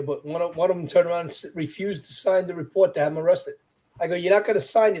name them here, but one of them turned around and refused to sign the report to have him arrested. I go, you're not going to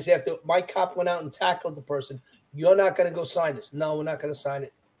sign this after my cop went out and tackled the person. You're not going to go sign this. No, we're not going to sign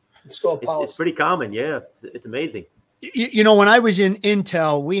it. It's store policy. It's pretty common. Yeah, it's amazing. When I was in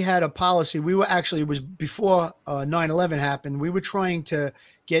Intel, we had a policy. We were it was before 9/11 happened. We were trying to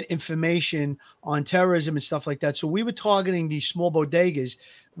get information on terrorism and stuff like that. So we were targeting these small bodegas.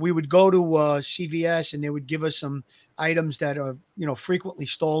 We would go to CVS and they would give us some items that are, frequently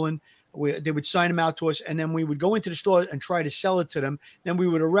stolen. They would sign them out to us, and then we would go into the store and try to sell it to them. Then we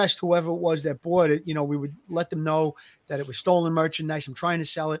would arrest whoever it was that bought it. We would let them know that it was stolen merchandise. I'm trying to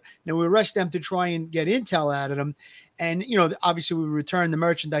sell it. Then we arrest them to try and get intel out of them. And, obviously we would return the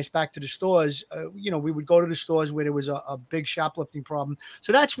merchandise back to the stores. We would go to the stores where there was a big shoplifting problem.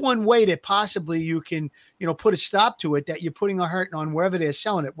 So that's one way that possibly you can, put a stop to it, that you're putting a hurt on wherever they're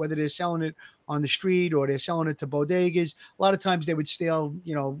selling it, whether they're selling it on the street, or they're selling it to bodegas. A lot of times they would steal,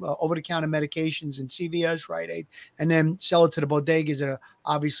 over-the-counter medications in CVS, Rite Aid, and then sell it to the bodegas at a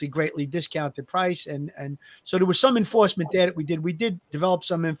obviously greatly discounted price. And so there was some enforcement there that we did. We did develop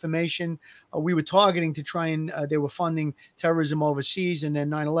some information. We were targeting to try and they were funding terrorism overseas, and then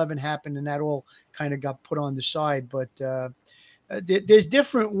 9/11 happened, and that all kind of got put on the side. But there's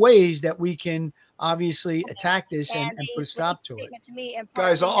different ways that we can obviously attack this and put a stop to it.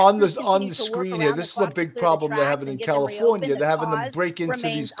 Guys, on the screen here, this is a big problem they're having in California. They're having them break into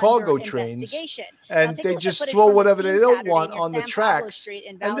these cargo trains, and they just throw whatever they don't want on the tracks.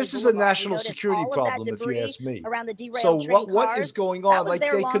 And this is a national security problem, if you ask me. So what is going on? Like,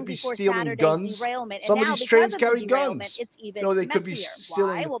 they could be stealing guns. Some of these trains carry guns. They could be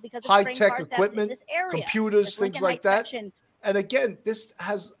stealing high-tech equipment, computers, things like that. And again, this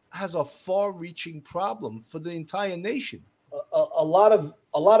has a far-reaching problem for the entire nation. A lot of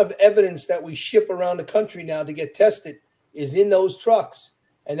evidence that we ship around the country now to get tested is in those trucks,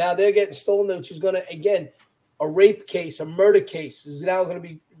 and now they're getting stolen, which is going to, again, a rape case, a murder case is now going to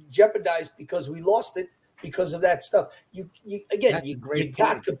be jeopardized because we lost it because of that stuff. You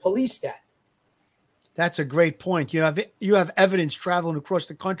got to police that. That's a great point. You have evidence traveling across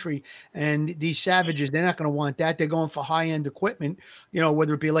the country, and these savages, they're not going to want that. They're going for high-end equipment,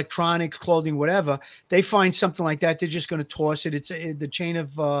 whether it be electronics, clothing, whatever. They find something like that, they're just going to toss it. The chain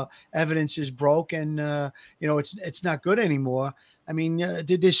of evidence is broke, and it's not good anymore. I mean,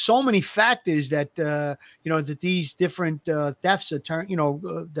 there's so many factors that that these different thefts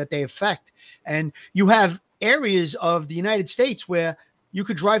that they affect, and you have areas of the United States where you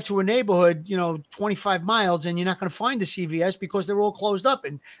could drive through a neighborhood, 25 miles, and you're not going to find the CVS because they're all closed up.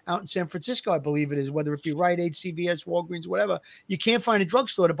 And out in San Francisco, I believe it is, whether it be Rite Aid, CVS, Walgreens, whatever, you can't find a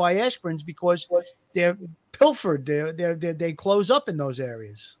drugstore to buy aspirins because they're pilfered. They close up in those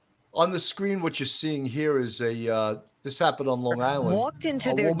areas. On the screen, what you're seeing here is this happened on Long Island. Walked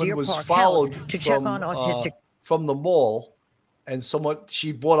into a their woman Deer was Park followed house to check on autistic from the mall, and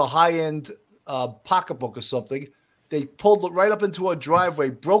she bought a high-end pocketbook or something. They pulled it right up into her driveway,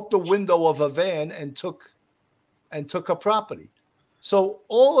 broke the window of her van, and took her property. So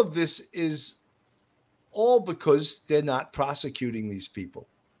all of this is all because they're not prosecuting these people.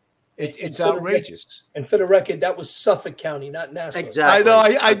 It's outrageous. And for the record, that was Suffolk County, not Nassau. Exactly. I know.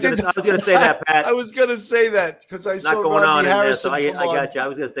 I was going to say that, Pat. I was going to say that because I saw going on Rodney Harrison. I got you. I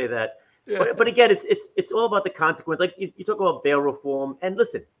was going to say that. Yeah. But again, it's all about the consequence. Like you talk about bail reform, and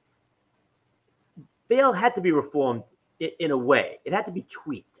listen, bail had to be reformed in a way. It had to be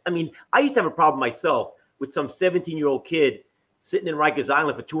tweaked. I mean, I used to have a problem myself with some 17-year-old kid sitting in Rikers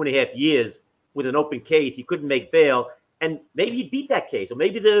Island for 2.5 years with an open case. He couldn't make bail, and maybe he beat that case, or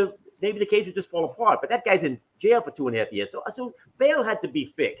maybe the case would just fall apart. But that guy's in jail for 2.5 years. So bail had to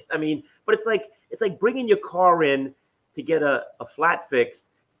be fixed. I mean, but it's like bringing your car in to get a flat fixed,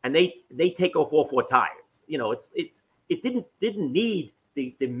 and they take off all 4 tires. It didn't need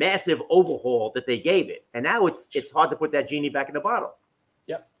the massive overhaul that they gave it, and now it's hard to put that genie back in the bottle.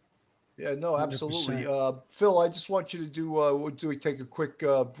 Yep. Yeah, no, absolutely. Phil, I just want you to take a quick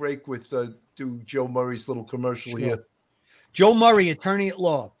break with do Joe Murray's little commercial here. Joe Murray, attorney at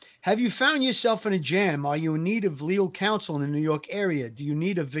law. Have you found yourself in a jam? Are you in need of legal counsel in the New York area? Do you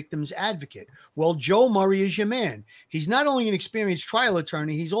need a victim's advocate? Well, Joe Murray is your man. He's not only an experienced trial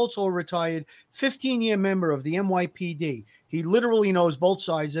attorney, he's also a retired 15-year member of the NYPD. He literally knows both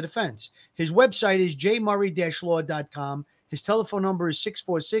sides of the fence. His website is jmurray-law.com. His telephone number is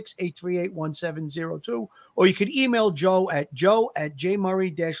 646-838-1702, or you could email Joe at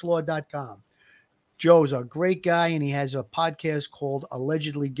jmurray-law.com. Joe's a great guy, and he has a podcast called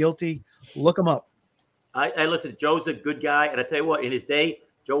Allegedly Guilty. Look him up. I listen. Joe's a good guy, and I tell you what, in his day,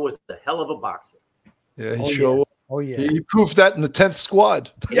 Joe was a hell of a boxer. Yeah, yeah. He proved that in the 10th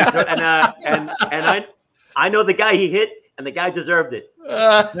squad. Yeah, and I know the guy he hit, and the guy deserved it.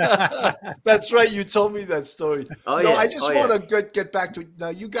 That's right. You told me that story. I just want to get back to now.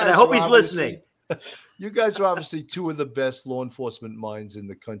 You guys, and I hope he's listening. You guys are obviously two of the best law enforcement minds in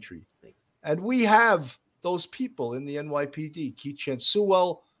the country. And we have those people in the NYPD. Keith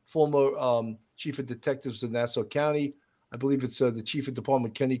Sewell, former chief of detectives in Nassau County. I believe it's the chief of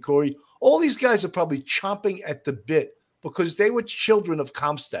department, Kenny Corey. All these guys are probably chomping at the bit because they were children of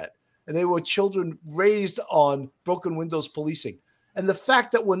Comstat. And they were children raised on broken windows policing. And the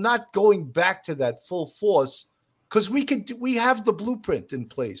fact that we're not going back to that full force, because we have the blueprint in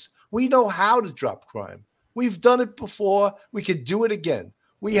place. We know how to drop crime. We've done it before. We could do it again.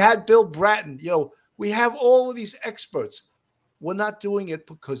 We had Bill Bratton. We have all of these experts. We're not doing it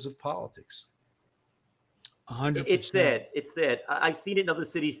because of politics. 100%. It's sad. It's sad. I've seen it in other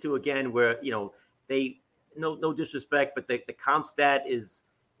cities too. Again, where they no disrespect, but the CompStat is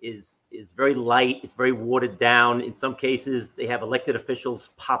very light. It's very watered down. In some cases, they have elected officials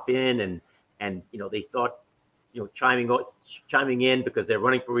pop in and they start chiming in because they're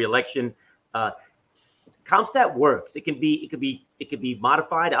running for re-election. CompStat works. It can be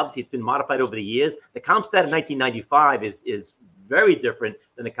modified. Obviously, it's been modified over the years. The CompStat of 1995 is very different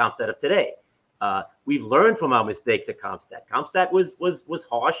than the CompStat of today. We've learned from our mistakes at CompStat. CompStat was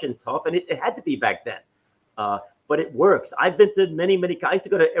harsh and tough, and it had to be back then. But it works. I've been to many. I used to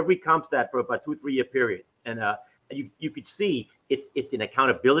go to every CompStat for about 2 or 3 year period, and you could see it's an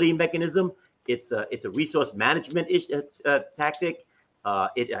accountability mechanism. It's a resource management tactic.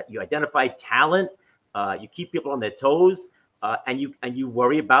 You identify talent. You keep people on their toes, and you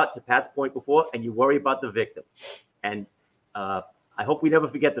worry about, to Pat's point before, and you worry about the victims. And I hope we never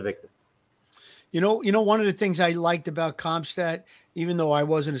forget the victims. One of the things I liked about CompStat, even though I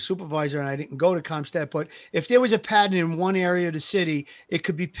wasn't a supervisor and I didn't go to CompStat, but if there was a pattern in one area of the city, it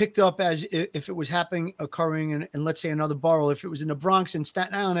could be picked up as if it was occurring in let's say another borough. If it was in the Bronx and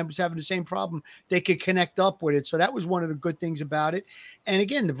Staten Island that was having the same problem, they could connect up with it. So that was one of the good things about it. And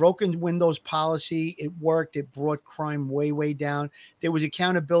again, the broken windows policy, it worked. It brought crime way, way down. There was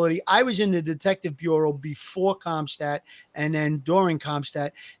accountability. I was in the detective bureau before CompStat and then during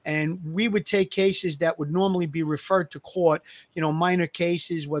CompStat, and we would take cases that would normally be referred to court, minor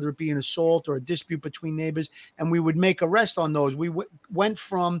cases, whether it be an assault or a dispute between neighbors, and we would make arrests on those. We went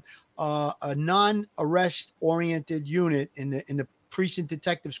from a non-arrest oriented unit in the precinct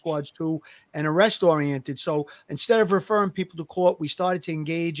detective squads to an arrest oriented. So instead of referring people to court, we started to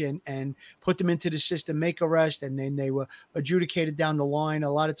engage and put them into the system, make arrest, and then they were adjudicated down the line. A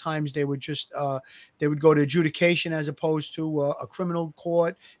lot of times they would just they would go to adjudication as opposed to a criminal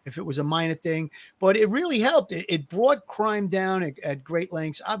court if it was a minor thing. But it really helped. It brought crime down at great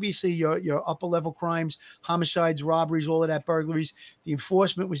lengths. Obviously, your upper level crimes, homicides, robberies, all of that, burglaries, the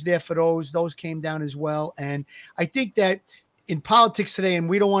enforcement was there for those. Those came down as well. And I think that in politics today, and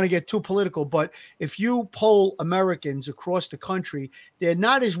we don't want to get too political, but if you poll Americans across the country, they're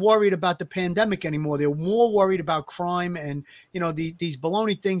not as worried about the pandemic anymore. They're more worried about crime and, these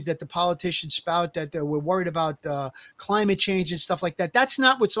baloney things that the politicians spout, that we're worried about climate change and stuff like that. That's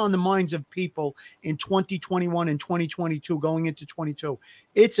not what's on the minds of people in 2021 and 2022 going into 22.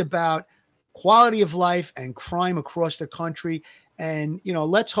 It's about quality of life and crime across the country. And,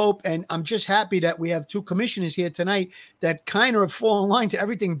 let's hope. And I'm just happy that we have 2 commissioners here tonight that kind of fall in line to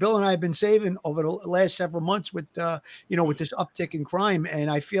everything Bill and I have been saving over the last several months with, with this uptick in crime.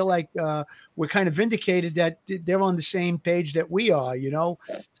 And I feel like we're kind of vindicated that they're on the same page that we are,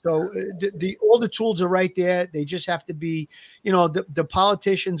 So all the tools are right there. They just have to be, the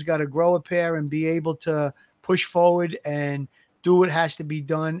politicians got to grow a pair and be able to push forward and do what has to be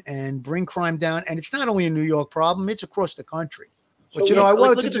done and bring crime down. And it's not only a New York problem, it's across the country. But I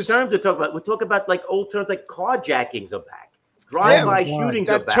wanted to just terms to talk about. We're talking about like old terms like carjackings are back, drive-by shootings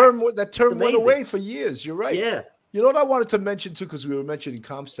are back. That term went away for years. You're right. Yeah. You know what I wanted to mention too, because we were mentioning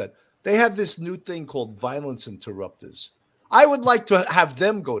CompStat. They have this new thing called violence interrupters. I would like to have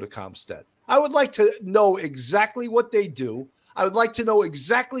them go to CompStat. I would like to know exactly what they do. I would like to know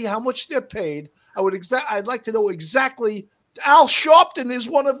exactly how much they're paid. I'd like to know exactly. Al Sharpton is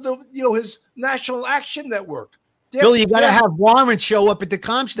one of the his National Action Network. Bill, you got to have warrants show up at the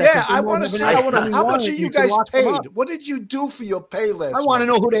CompStat. Yeah, I want to see. How much are you guys paid? What did you do for your pay last month? I want to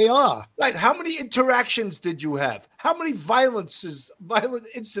know who they are. Right. How many interactions did you have? How many violent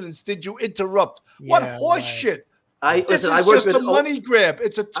incidents did you interrupt? What horse shit? This is just a money grab.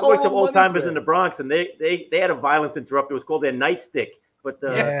 It's a total I worked with old timers in the Bronx, and they had a violence interrupter. It was called their nightstick. But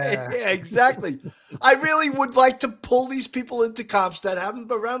yeah, exactly. I really would like to pull these people into CompStat, have them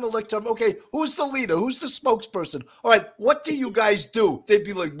around the lectern. Okay, who's the leader? Who's the spokesperson? All right, what do you guys do? They'd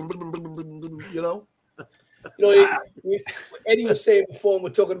be like, Eddie was saying before, and we're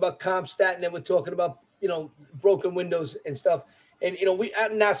talking about CompStat, and then we're talking about broken windows and stuff. And we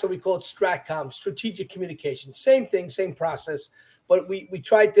at NASA we call it STRATCOM, strategic communication. Same thing, same process, but we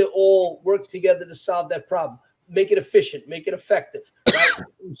tried to all work together to solve that problem. Make it efficient, make it effective, right?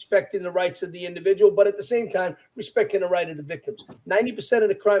 Respecting the rights of the individual, but at the same time, respecting the right of the victims. 90% of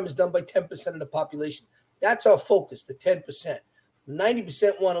the crime is done by 10% of the population. That's our focus, the 10%. The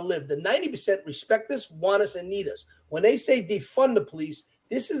 90% want to live. The 90% respect us, want us, and need us. When they say defund the police,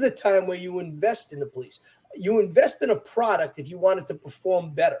 this is the time where you invest in the police. You invest in a product if you want it to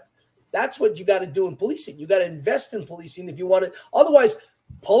perform better. That's what you got to do in policing. You got to invest in policing if you want it. Otherwise,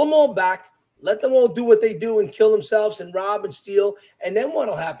 pull them all back. Let them all do what they do and kill themselves and rob and steal. And then what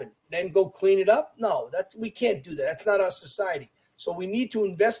will happen? then go clean it up? No, we can't do that. That's not our society. So we need to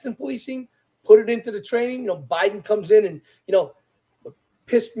invest in policing, put it into the training. Biden comes in and, what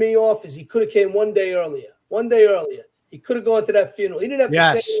pissed me off is he could have came one day earlier. He could have gone to that funeral. He didn't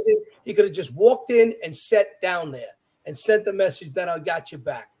have to say anything. He could have just walked in and sat down there and sent the message that I got you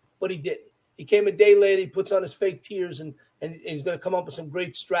back. But he didn't. He came a day later. He puts on his fake tears and he's going to come up with some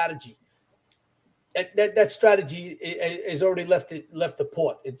great strategy. That strategy is already left the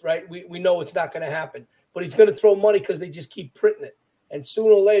port. It's right. We know it's not going to happen. But he's going to throw money because they just keep printing it. And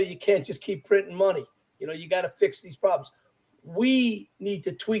sooner or later, you can't just keep printing money. You got to fix these problems. We need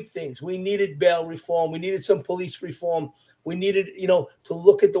to tweak things. We needed bail reform. We needed some police reform. We needed, to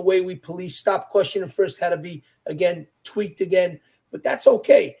look at the way we police. Stop questioning first had to be, again, tweaked again. But that's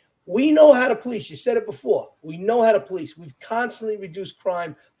okay. We know how to police. You said it before. We know how to police. We've constantly reduced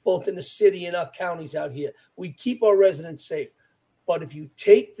crime, both in the city and our counties out here. We keep our residents safe. But if you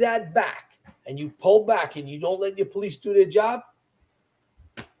take that back and you pull back and you don't let your police do their job,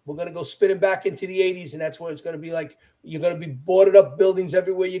 we're going to go spinning back into the 80s, and that's where it's going to be like you're going to be boarded up buildings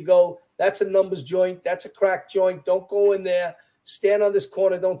everywhere you go. That's a numbers joint. That's a crack joint. Don't go in there. Stand on this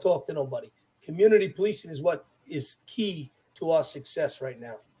corner. Don't talk to nobody. Community policing is what is key to our success right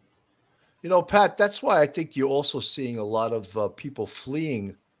now. Pat, that's why I think you're also seeing a lot of people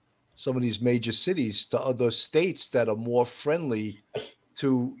fleeing some of these major cities to other states that are more friendly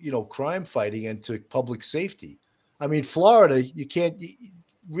to, crime fighting and to public safety. I mean, Florida,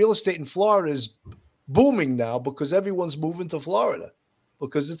 real estate in Florida is booming now because everyone's moving to Florida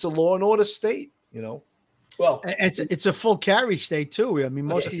because it's a law and order state, Well, it's a full carry state too. I mean,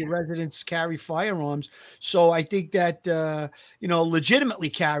 most of your residents carry firearms. So I think that, legitimately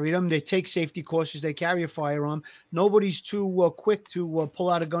carry them. They take safety courses. They carry a firearm. Nobody's too quick to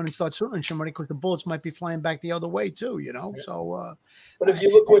pull out a gun and start shooting somebody because the bullets might be flying back the other way too, So, but if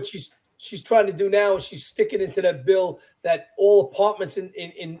you look what she's trying to do now, is she's sticking into that bill that all apartments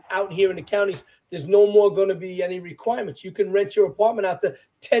in out here in the counties, there's no more going to be any requirements. You can rent your apartment out to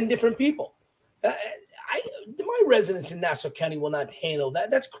 10 different people. My residents in Nassau County will not handle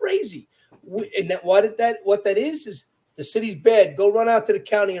that. That's crazy. What that is the city's bad. Go run out to the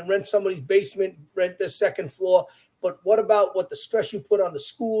county and rent somebody's basement, rent their second floor. But what about what the stress you put on the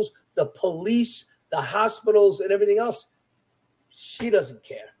schools, the police, the hospitals, and everything else? She doesn't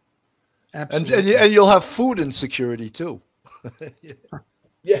care. Absolutely. And you'll have food insecurity too.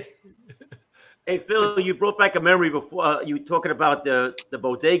 Yeah. Hey, Phil, you brought back a memory before. You were talking about the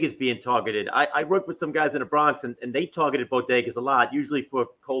bodegas being targeted. I worked with some guys in the Bronx, and they targeted bodegas a lot, usually for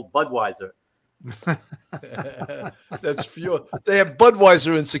cold Budweiser. That's pure. They have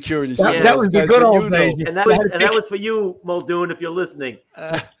Budweiser insecurity. That was the good old days. And that was for you, Muldoon, if you're listening.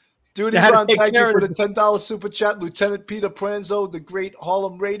 Duty Brown, thank you for the $10 super chat. Lieutenant Peter Pranzo, the great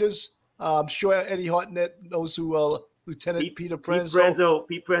Harlem Raiders. I'm sure Eddie Hartnett knows who Lieutenant Peter Pranzo.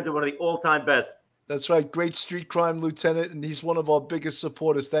 Pete Pranzo, one of the all-time best. That's right. Great street crime lieutenant, and he's one of our biggest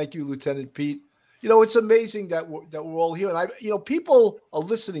supporters. Thank you, Lieutenant Pete. It's amazing that we're all here. And people are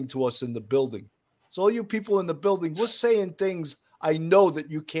listening to us in the building. So all you people in the building, we're saying things I know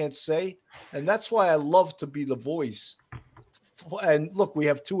that you can't say. And that's why I love to be the voice. And look, we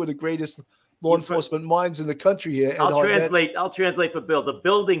have two of the greatest law enforcement minds in the country here. I'll translate for Bill. The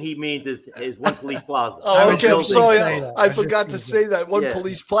building he means is One Police Plaza. Oh, okay. I'm sorry. I forgot to say that. One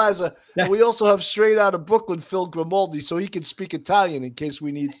Police Plaza. And we also have straight out of Brooklyn, Phil Grimaldi, so he can speak Italian in case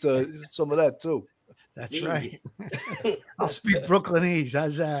we need some of that too. That's right. I'll speak Brooklynese.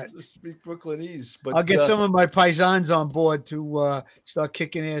 How's that? Speak Brooklynese. But I'll get some of my paisans on board to start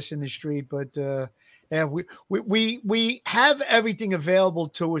kicking ass in the street. But yeah, we have everything available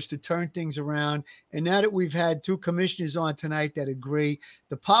to us to turn things around. And now that we've had two commissioners on tonight that agree,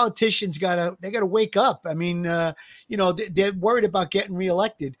 the politicians gotta wake up. I mean, they're worried about getting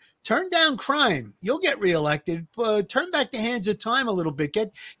reelected. Turn down crime. You'll get reelected. Turn back the hands of time a little bit.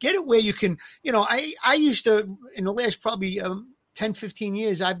 Get it where you can, I used to, in the last probably 10, 15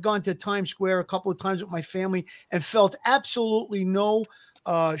 years, I've gone to Times Square a couple of times with my family and felt absolutely no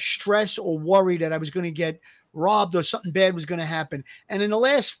stress or worry that I was going to get robbed or something bad was going to happen. And in the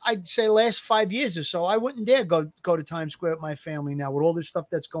last 5 years or so, I wouldn't dare go to Times Square with my family now with all this stuff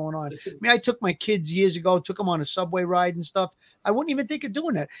that's going on. I mean, I took my kids years ago, took them on a subway ride and stuff. I wouldn't even think of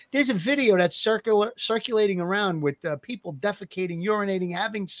doing that. There's a video that's circulating around with people defecating, urinating,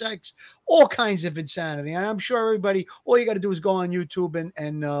 having sex, all kinds of insanity. And I'm sure everybody, all you got to do is go on YouTube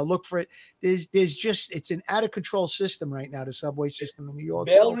and look for it. It's an out of control system right now, the subway system in New York.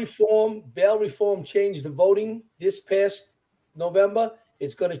 Bail reform changed the voting this past November.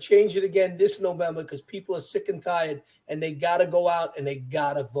 It's going to change it again this November because people are sick and tired, and they got to go out and they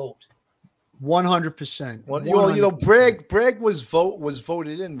got to vote. 100%. Well, Bragg was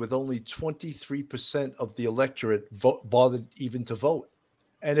voted in with only 23% of the electorate bothered even to vote.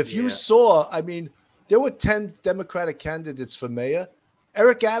 And if you saw, I mean, there were 10 Democratic candidates for mayor.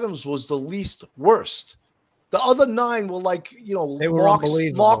 Eric Adams was the least worst. The other 9 were like, they were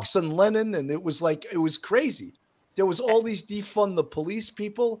Marx and Lenin, and it was crazy. There was all these defund the police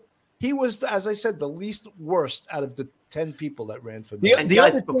people. He was, as I said, the least worst out of the 10 people that ran for mayor. And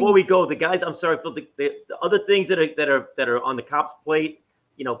guys, before we go, the guys, I'm sorry, Phil, the other things that are on the cops' plate,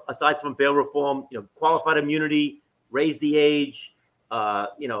 aside from bail reform, qualified immunity, raise the age,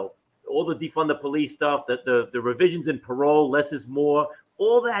 all the defund the police stuff, the revisions in parole, less is more,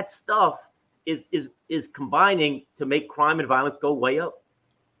 all that stuff is combining to make crime and violence go way up.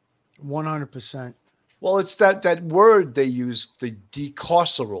 100%. Well, it's that word they use, the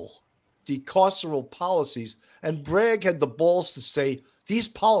decarceral policies. And Bragg had the balls to say, these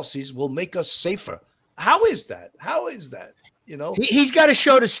policies will make us safer. How is that? He's got to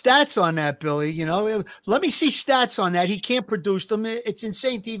show the stats on that, Billy. Let me see stats on that. He can't produce them. It's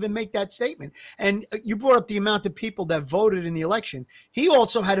insane to even make that statement. And you brought up the amount of people that voted in the election. He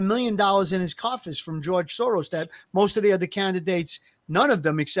also had $1 million in his coffers from George Soros that most of the other candidates, none of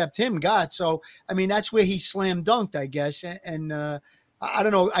them except him, got. So, I mean, that's where he slam dunked, I guess. And I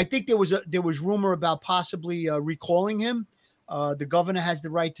don't know. I think there was rumor about possibly recalling him. The governor has the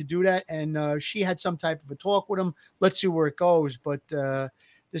right to do that, and she had some type of a talk with him. Let's see where it goes. But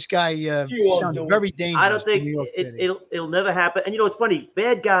this guy sounds very dangerous. I don't think it'll never happen. And it's funny.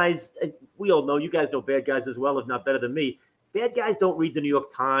 Bad guys, we all know. You guys know bad guys as well, if not better than me. Bad guys don't read the New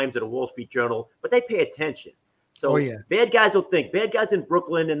York Times or the Wall Street Journal, but they pay attention. So bad guys will think. Bad guys in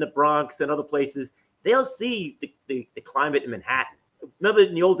Brooklyn and the Bronx and other places, they'll see the climate in Manhattan. Remember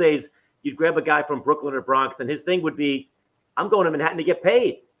in the old days, you'd grab a guy from Brooklyn or Bronx, and his thing would be, I'm going to Manhattan to get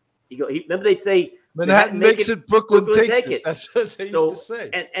paid. Remember they'd say Manhattan makes it, Brooklyn takes it. That's what they used to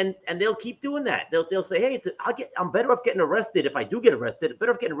say. And they'll keep doing that. They'll say, hey, I'm better off getting arrested if I do get arrested.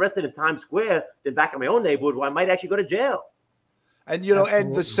 Better off getting arrested in Times Square than back in my own neighborhood where I might actually go to jail. And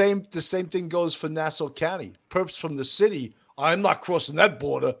and the same thing goes for Nassau County. Perps from the city, I'm not crossing that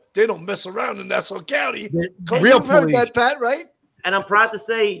border. They don't mess around in Nassau County. You've heard that, Pat, right? And I'm proud to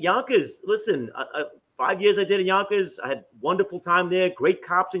say, Yonkers, listen, 5 years I did in Yonkers. I had wonderful time there. Great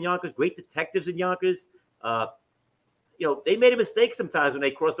cops in Yonkers, great detectives in Yonkers. They made a mistake sometimes when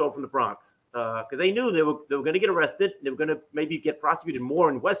they crossed over from the Bronx because they knew they were going to get arrested. They were going to maybe get prosecuted more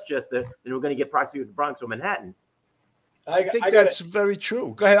in Westchester than they were going to get prosecuted in the Bronx or Manhattan. I think that's very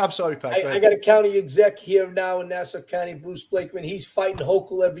true. Go ahead. I'm sorry, Pat. I got a county exec here now in Nassau County, Bruce Blakeman. He's fighting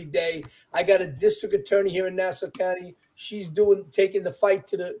Hochul every day. I got a district attorney here in Nassau County. She's taking the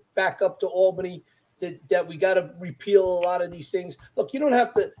fight back up to Albany. That we got to repeal a lot of these things. Look, you don't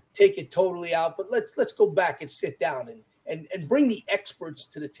have to take it totally out, but let's go back and sit down and bring the experts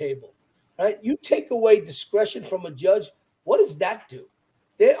to the table, right? You take away discretion from a judge, what does that do?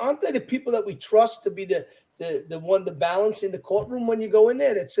 Aren't they the people that we trust to be the balance in the courtroom when you go in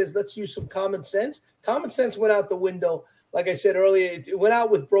there that says, let's use some common sense? Common sense went out the window. Like I said earlier, it went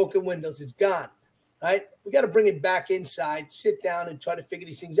out with broken windows. It's gone, right? We got to bring it back inside, sit down and try to figure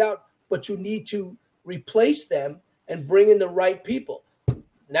these things out, but you need to replace them and bring in the right people.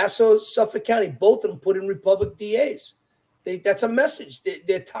 Nassau, Suffolk County, both of them put in Republic DAs. That's a message.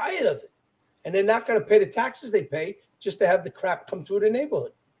 They're tired of it. And they're not going to pay the taxes they pay just to have the crap come through the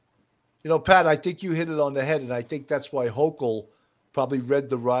neighborhood. Pat, I think you hit it on the head, and I think that's why Hochul probably read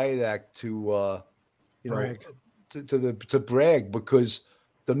the Riot Act to Bragg, because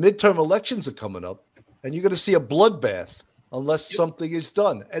the midterm elections are coming up, and you're going to see a bloodbath unless something is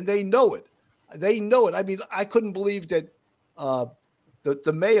done. And they know it. They know it. I mean, I couldn't believe that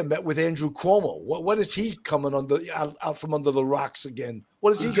the mayor met with Andrew Cuomo. What is he coming out from under the rocks again?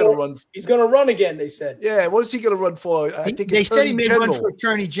 What is he going to run? He's going to run again, they said. Yeah, what is he going to run for? I think they said he may run for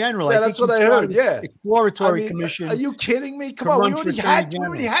attorney general. Yeah, that's what I heard. Yeah, exploratory commission. Are you kidding me? Come on, we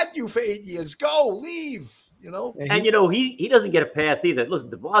already had you for 8 years. Go, leave. And he doesn't get a pass either. Listen,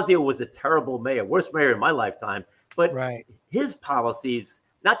 De Blasio was a terrible mayor, worst mayor in my lifetime. But his policies.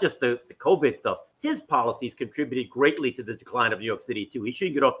 Not just the COVID stuff. His policies contributed greatly to the decline of New York City, too. He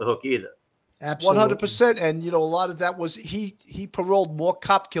shouldn't get off the hook either. Absolutely. 100%. And, a lot of that was he paroled more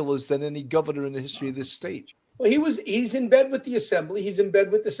cop killers than any governor in the history of this state. Well, he's in bed with the Assembly. He's in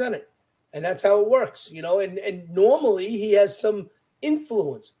bed with the Senate. And that's how it works, and normally he has some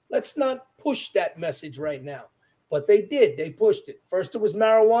influence. Let's not push that message right now. But they did. They pushed it. First it was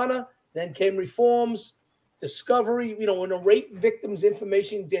marijuana. Then came reforms. discovery, when a rape victim's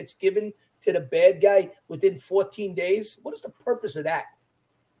information gets given to the bad guy within 14 days, what is the purpose of that?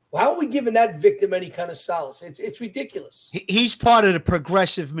 How are we giving that victim any kind of solace? It's ridiculous. He's part of the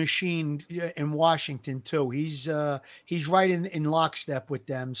progressive machine in Washington too. He's right in lockstep with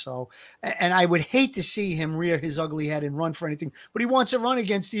them. So, and I would hate to see him rear his ugly head and run for anything, but he wants to run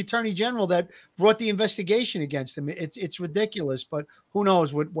against the attorney general that brought the investigation against him. It's ridiculous, but who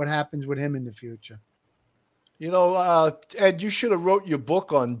knows what happens with him in the future. Ed, you should have wrote your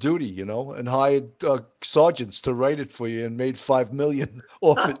book on duty, and hired sergeants to write it for you and made $5 million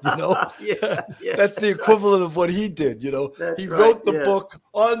off it, Yeah, That's the equivalent of what he did, That's he right, wrote the yeah. book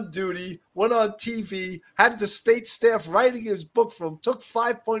on duty, went on TV, had the state staff writing his book for him, took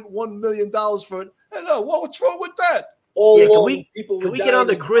 $5.1 million for it. And what's wrong with that? All Can we people get on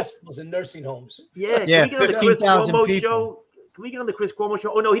the Chris in nursing homes? Yeah, Yeah, can we get on the Chris 15,000 Cuomo people. show? Can we get on the Chris Cuomo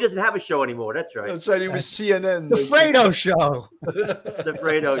show? Oh no, he doesn't have a show anymore. That's right. That's right. He was CNN. The Fredo Show. The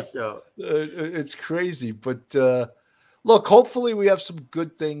Fredo show. It's crazy, but look. Hopefully, we have some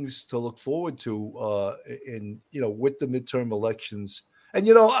good things to look forward to with the midterm elections. And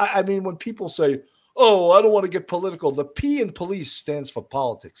I mean, when people say, "Oh, I don't want to get political," the P in police stands for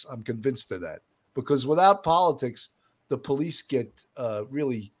politics. I'm convinced of that, because without politics, the police get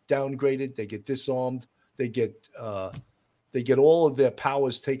really downgraded. They get disarmed. They get all of their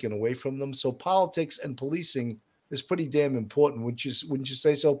powers taken away from them. So politics and policing is pretty damn important. Wouldn't you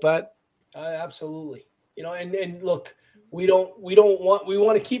say so, Pat? Absolutely. And look, we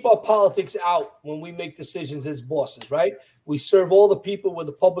want to keep our politics out when we make decisions as bosses, right? We serve all the people. We're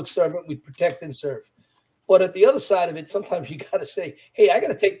the public servant. We protect and serve. But at the other side of it, sometimes you got to say, hey, I got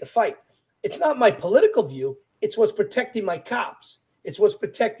to take the fight. It's not my political view. It's what's protecting my cops. It's what's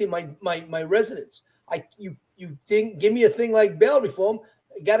protecting my residents. You think, give me a thing like bail reform.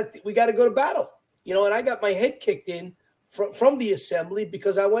 We got to go to battle, and I got my head kicked in from the assembly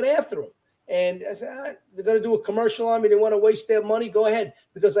because I went after them. And I said, they're going to do a commercial on me. They want to waste their money. Go ahead.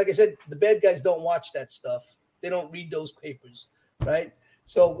 Because like I said, the bad guys don't watch that stuff. They don't read those papers. Right.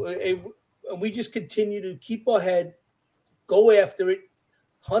 So we just continue to keep our head, go after it,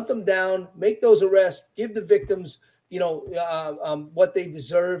 hunt them down, make those arrests, give the victims, what they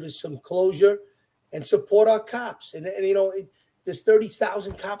deserve is some closure, and support our cops. And there's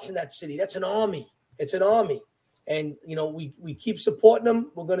 30,000 cops in that city. That's an army. It's an army. And, we keep supporting them.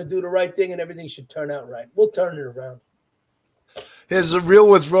 We're going to do the right thing, and everything should turn out right. We'll turn it around. Here's a Real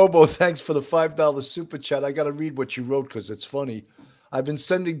with Robo. Thanks for the $5 super chat. I got to read what you wrote because it's funny. I've been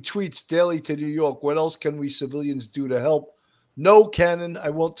sending tweets daily to New York. What else can we civilians do to help? No, Cannon, I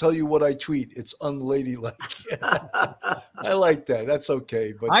won't tell you what I tweet. It's unladylike. I like that. That's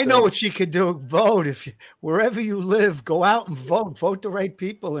okay. But I know what she could do. Vote. Wherever you live, go out and vote. Vote the right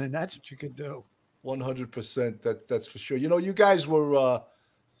people in. That's what you could do. 100%. That's for sure. You guys were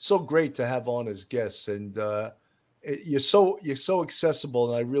so great to have on as guests, and you're so accessible,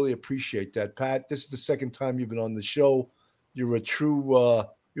 and I really appreciate that, Pat. This is the second time you've been on the show. You're a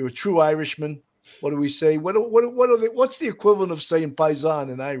true Irishman. What do we say? What's the equivalent of saying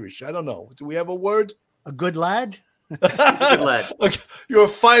paisan in Irish? I don't know. Do we have a word? A good lad? Good lad. Okay. You're a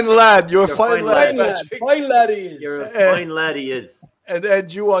fine lad. You're a fine lad. Fine lad he is. You're a fine lad he is.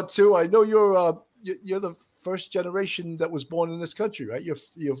 And you are too. I know you're the first generation that was born in this country, right?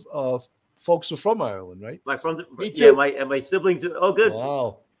 Your folks are from Ireland, right? My friends, Me too. my siblings. Oh, good.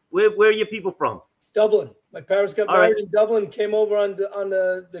 Wow. Where are your people from? Dublin. My parents got All married right. in Dublin, came over on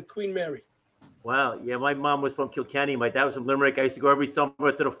the Queen Mary. Wow. Yeah, my mom was from Kilkenny. My dad was from Limerick. I used to go every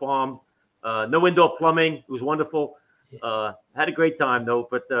summer to the farm. No indoor plumbing. It was wonderful. Had a great time though.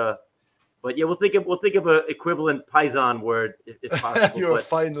 But yeah, we'll think of an equivalent paisan word if possible. You're a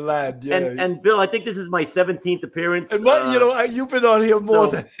fine lad. Yeah. And Bill, I think this is my 17th appearance. And you've been on here more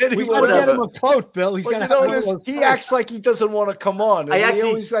than We anyone. got to get him a quote, Bill. He's got to. He acts like he doesn't want to come on. And he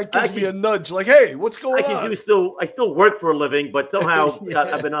always gives me a nudge, like, "Hey, what's going on?" I still work for a living, but somehow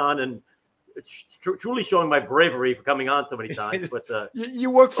I've been on and it's truly showing my bravery for coming on so many times. But you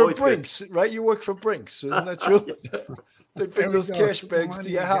work for always Brinks, right? You work for Brinks, isn't that true? They bring those cash bags to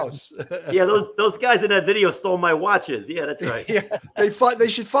your house. Yeah, those guys in that video stole my watches. Yeah, that's right. Yeah, they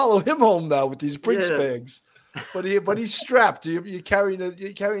should follow him home now with these Brinks bags. But he's strapped. You're carrying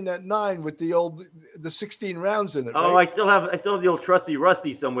that 9 with the 16 rounds in it. Oh, right? I still have the old trusty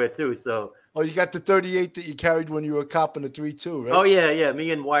Rusty somewhere too. So. Oh, you got the 38 that you carried when you were a cop in the 3.2, right? Oh yeah.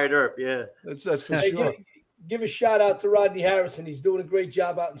 Me and Wyatt Earp. Yeah. That's for sure. Give a shout out to Rodney Harrison. He's doing a great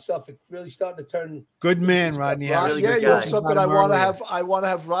job out in Suffolk. Really starting to turn. Good man, Rodney Harrison. Yeah, you have something I want to have. I want to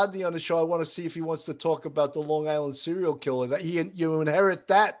have Rodney on the show. I want to see if he wants to talk about the Long Island serial killer. That you inherit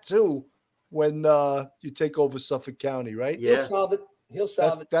that too. when you take over Suffolk County, right? He'll solve it. He'll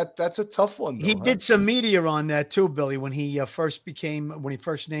solve it. That's a tough one, though, He did some media on that too, Billy, when he first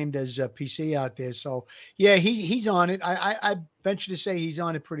named as PC out there. So yeah, he's on it. I venture to say he's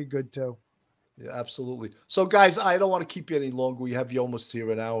on it pretty good too. Yeah, absolutely. So guys, I don't want to keep you any longer. We have you almost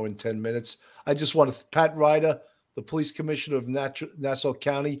here, an hour and 10 minutes. I just want to, Pat Ryder, the police commissioner of Nassau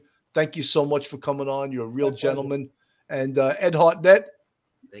County, thank you so much for coming on. You're a real gentleman. And Ed Hartnett,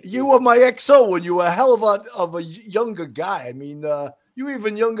 you were my XO when you were a hell of a younger guy. I mean, you were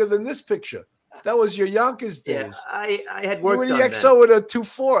even younger than this picture. That was your Yonkers days. Yeah, I had worked on that. You were the XO with a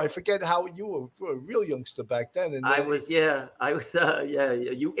 2.4. I forget how you were a real youngster back then. And I was.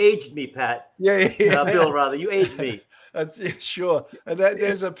 You aged me, Pat. Yeah. Bill, rather, you aged me. Sure. And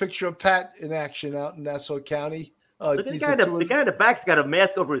there's a picture of Pat in action out in Nassau County. Look at the guy in the back's got a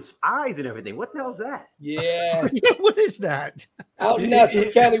mask over his eyes and everything. What the hell's that? Yeah. What is that? Out in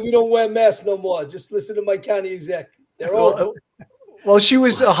Nassau County, we don't wear masks no more. Just listen to my county exec. They're all. Well, she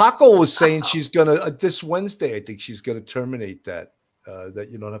was. Hako was saying she's gonna this Wednesday. I think she's gonna terminate that. That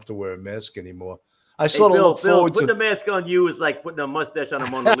you don't have to wear a mask anymore. I sort of look forward putting to a mask on you is like putting a mustache on a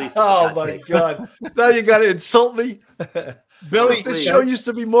Mona Lisa. Oh my God! Now you got to insult me, Billy. This show used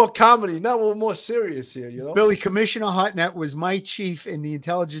to be more comedy. Now we're more serious here. You know, Billy, Commissioner Hartnett was my chief in the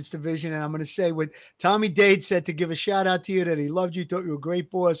intelligence division, and I'm going to say what Tommy Dade said, to give a shout out to you, that he loved you, thought you were a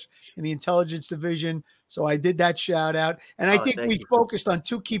great boss in the intelligence division. So I did that shout out. And I think we focused on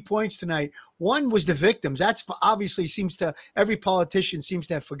two key points tonight. One was the victims. That's obviously every politician seems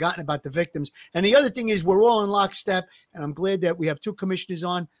to have forgotten about the victims. And the other thing is we're all in lockstep. And I'm glad that we have two commissioners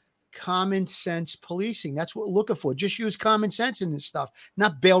on. Common sense policing. That's what we're looking for. Just use common sense in this stuff,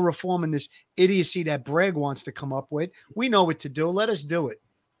 not bail reform and this idiocy that Bragg wants to come up with. We know what to do. Let us do it.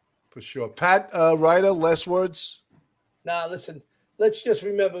 For sure. Pat Ryder, last words? Nah, listen. Let's just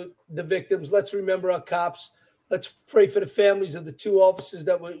remember the victims. Let's remember our cops. Let's pray for the families of the two officers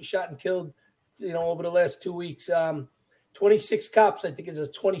that were shot and killed, over the last 2 weeks. 26 cops, I think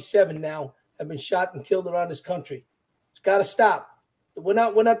it's 27 now, have been shot and killed around this country. It's got to stop. We're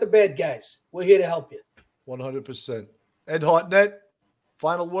not the bad guys. We're here to help you. 100%. Ed Hartnett,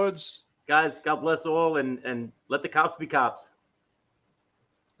 final words? Guys, God bless all, and let the cops be cops.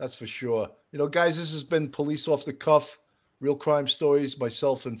 That's for sure. Guys, this has been Police Off the Cuff. Real Crime Stories,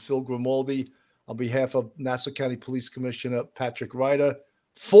 myself and Phil Grimaldi, on behalf of Nassau County Police Commissioner Patrick Ryder,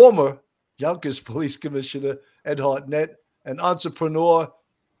 former Yonkers Police Commissioner Ed Hartnett, an entrepreneur.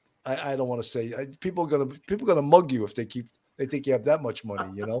 I don't want to say people are gonna mug you if they think you have that much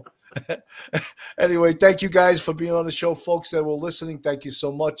money, Anyway, thank you guys for being on the show, folks that were listening. Thank you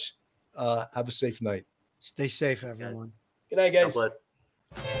so much. Have a safe night. Stay safe, everyone. Good night, guys.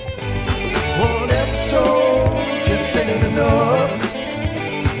 One episode just ain't enough.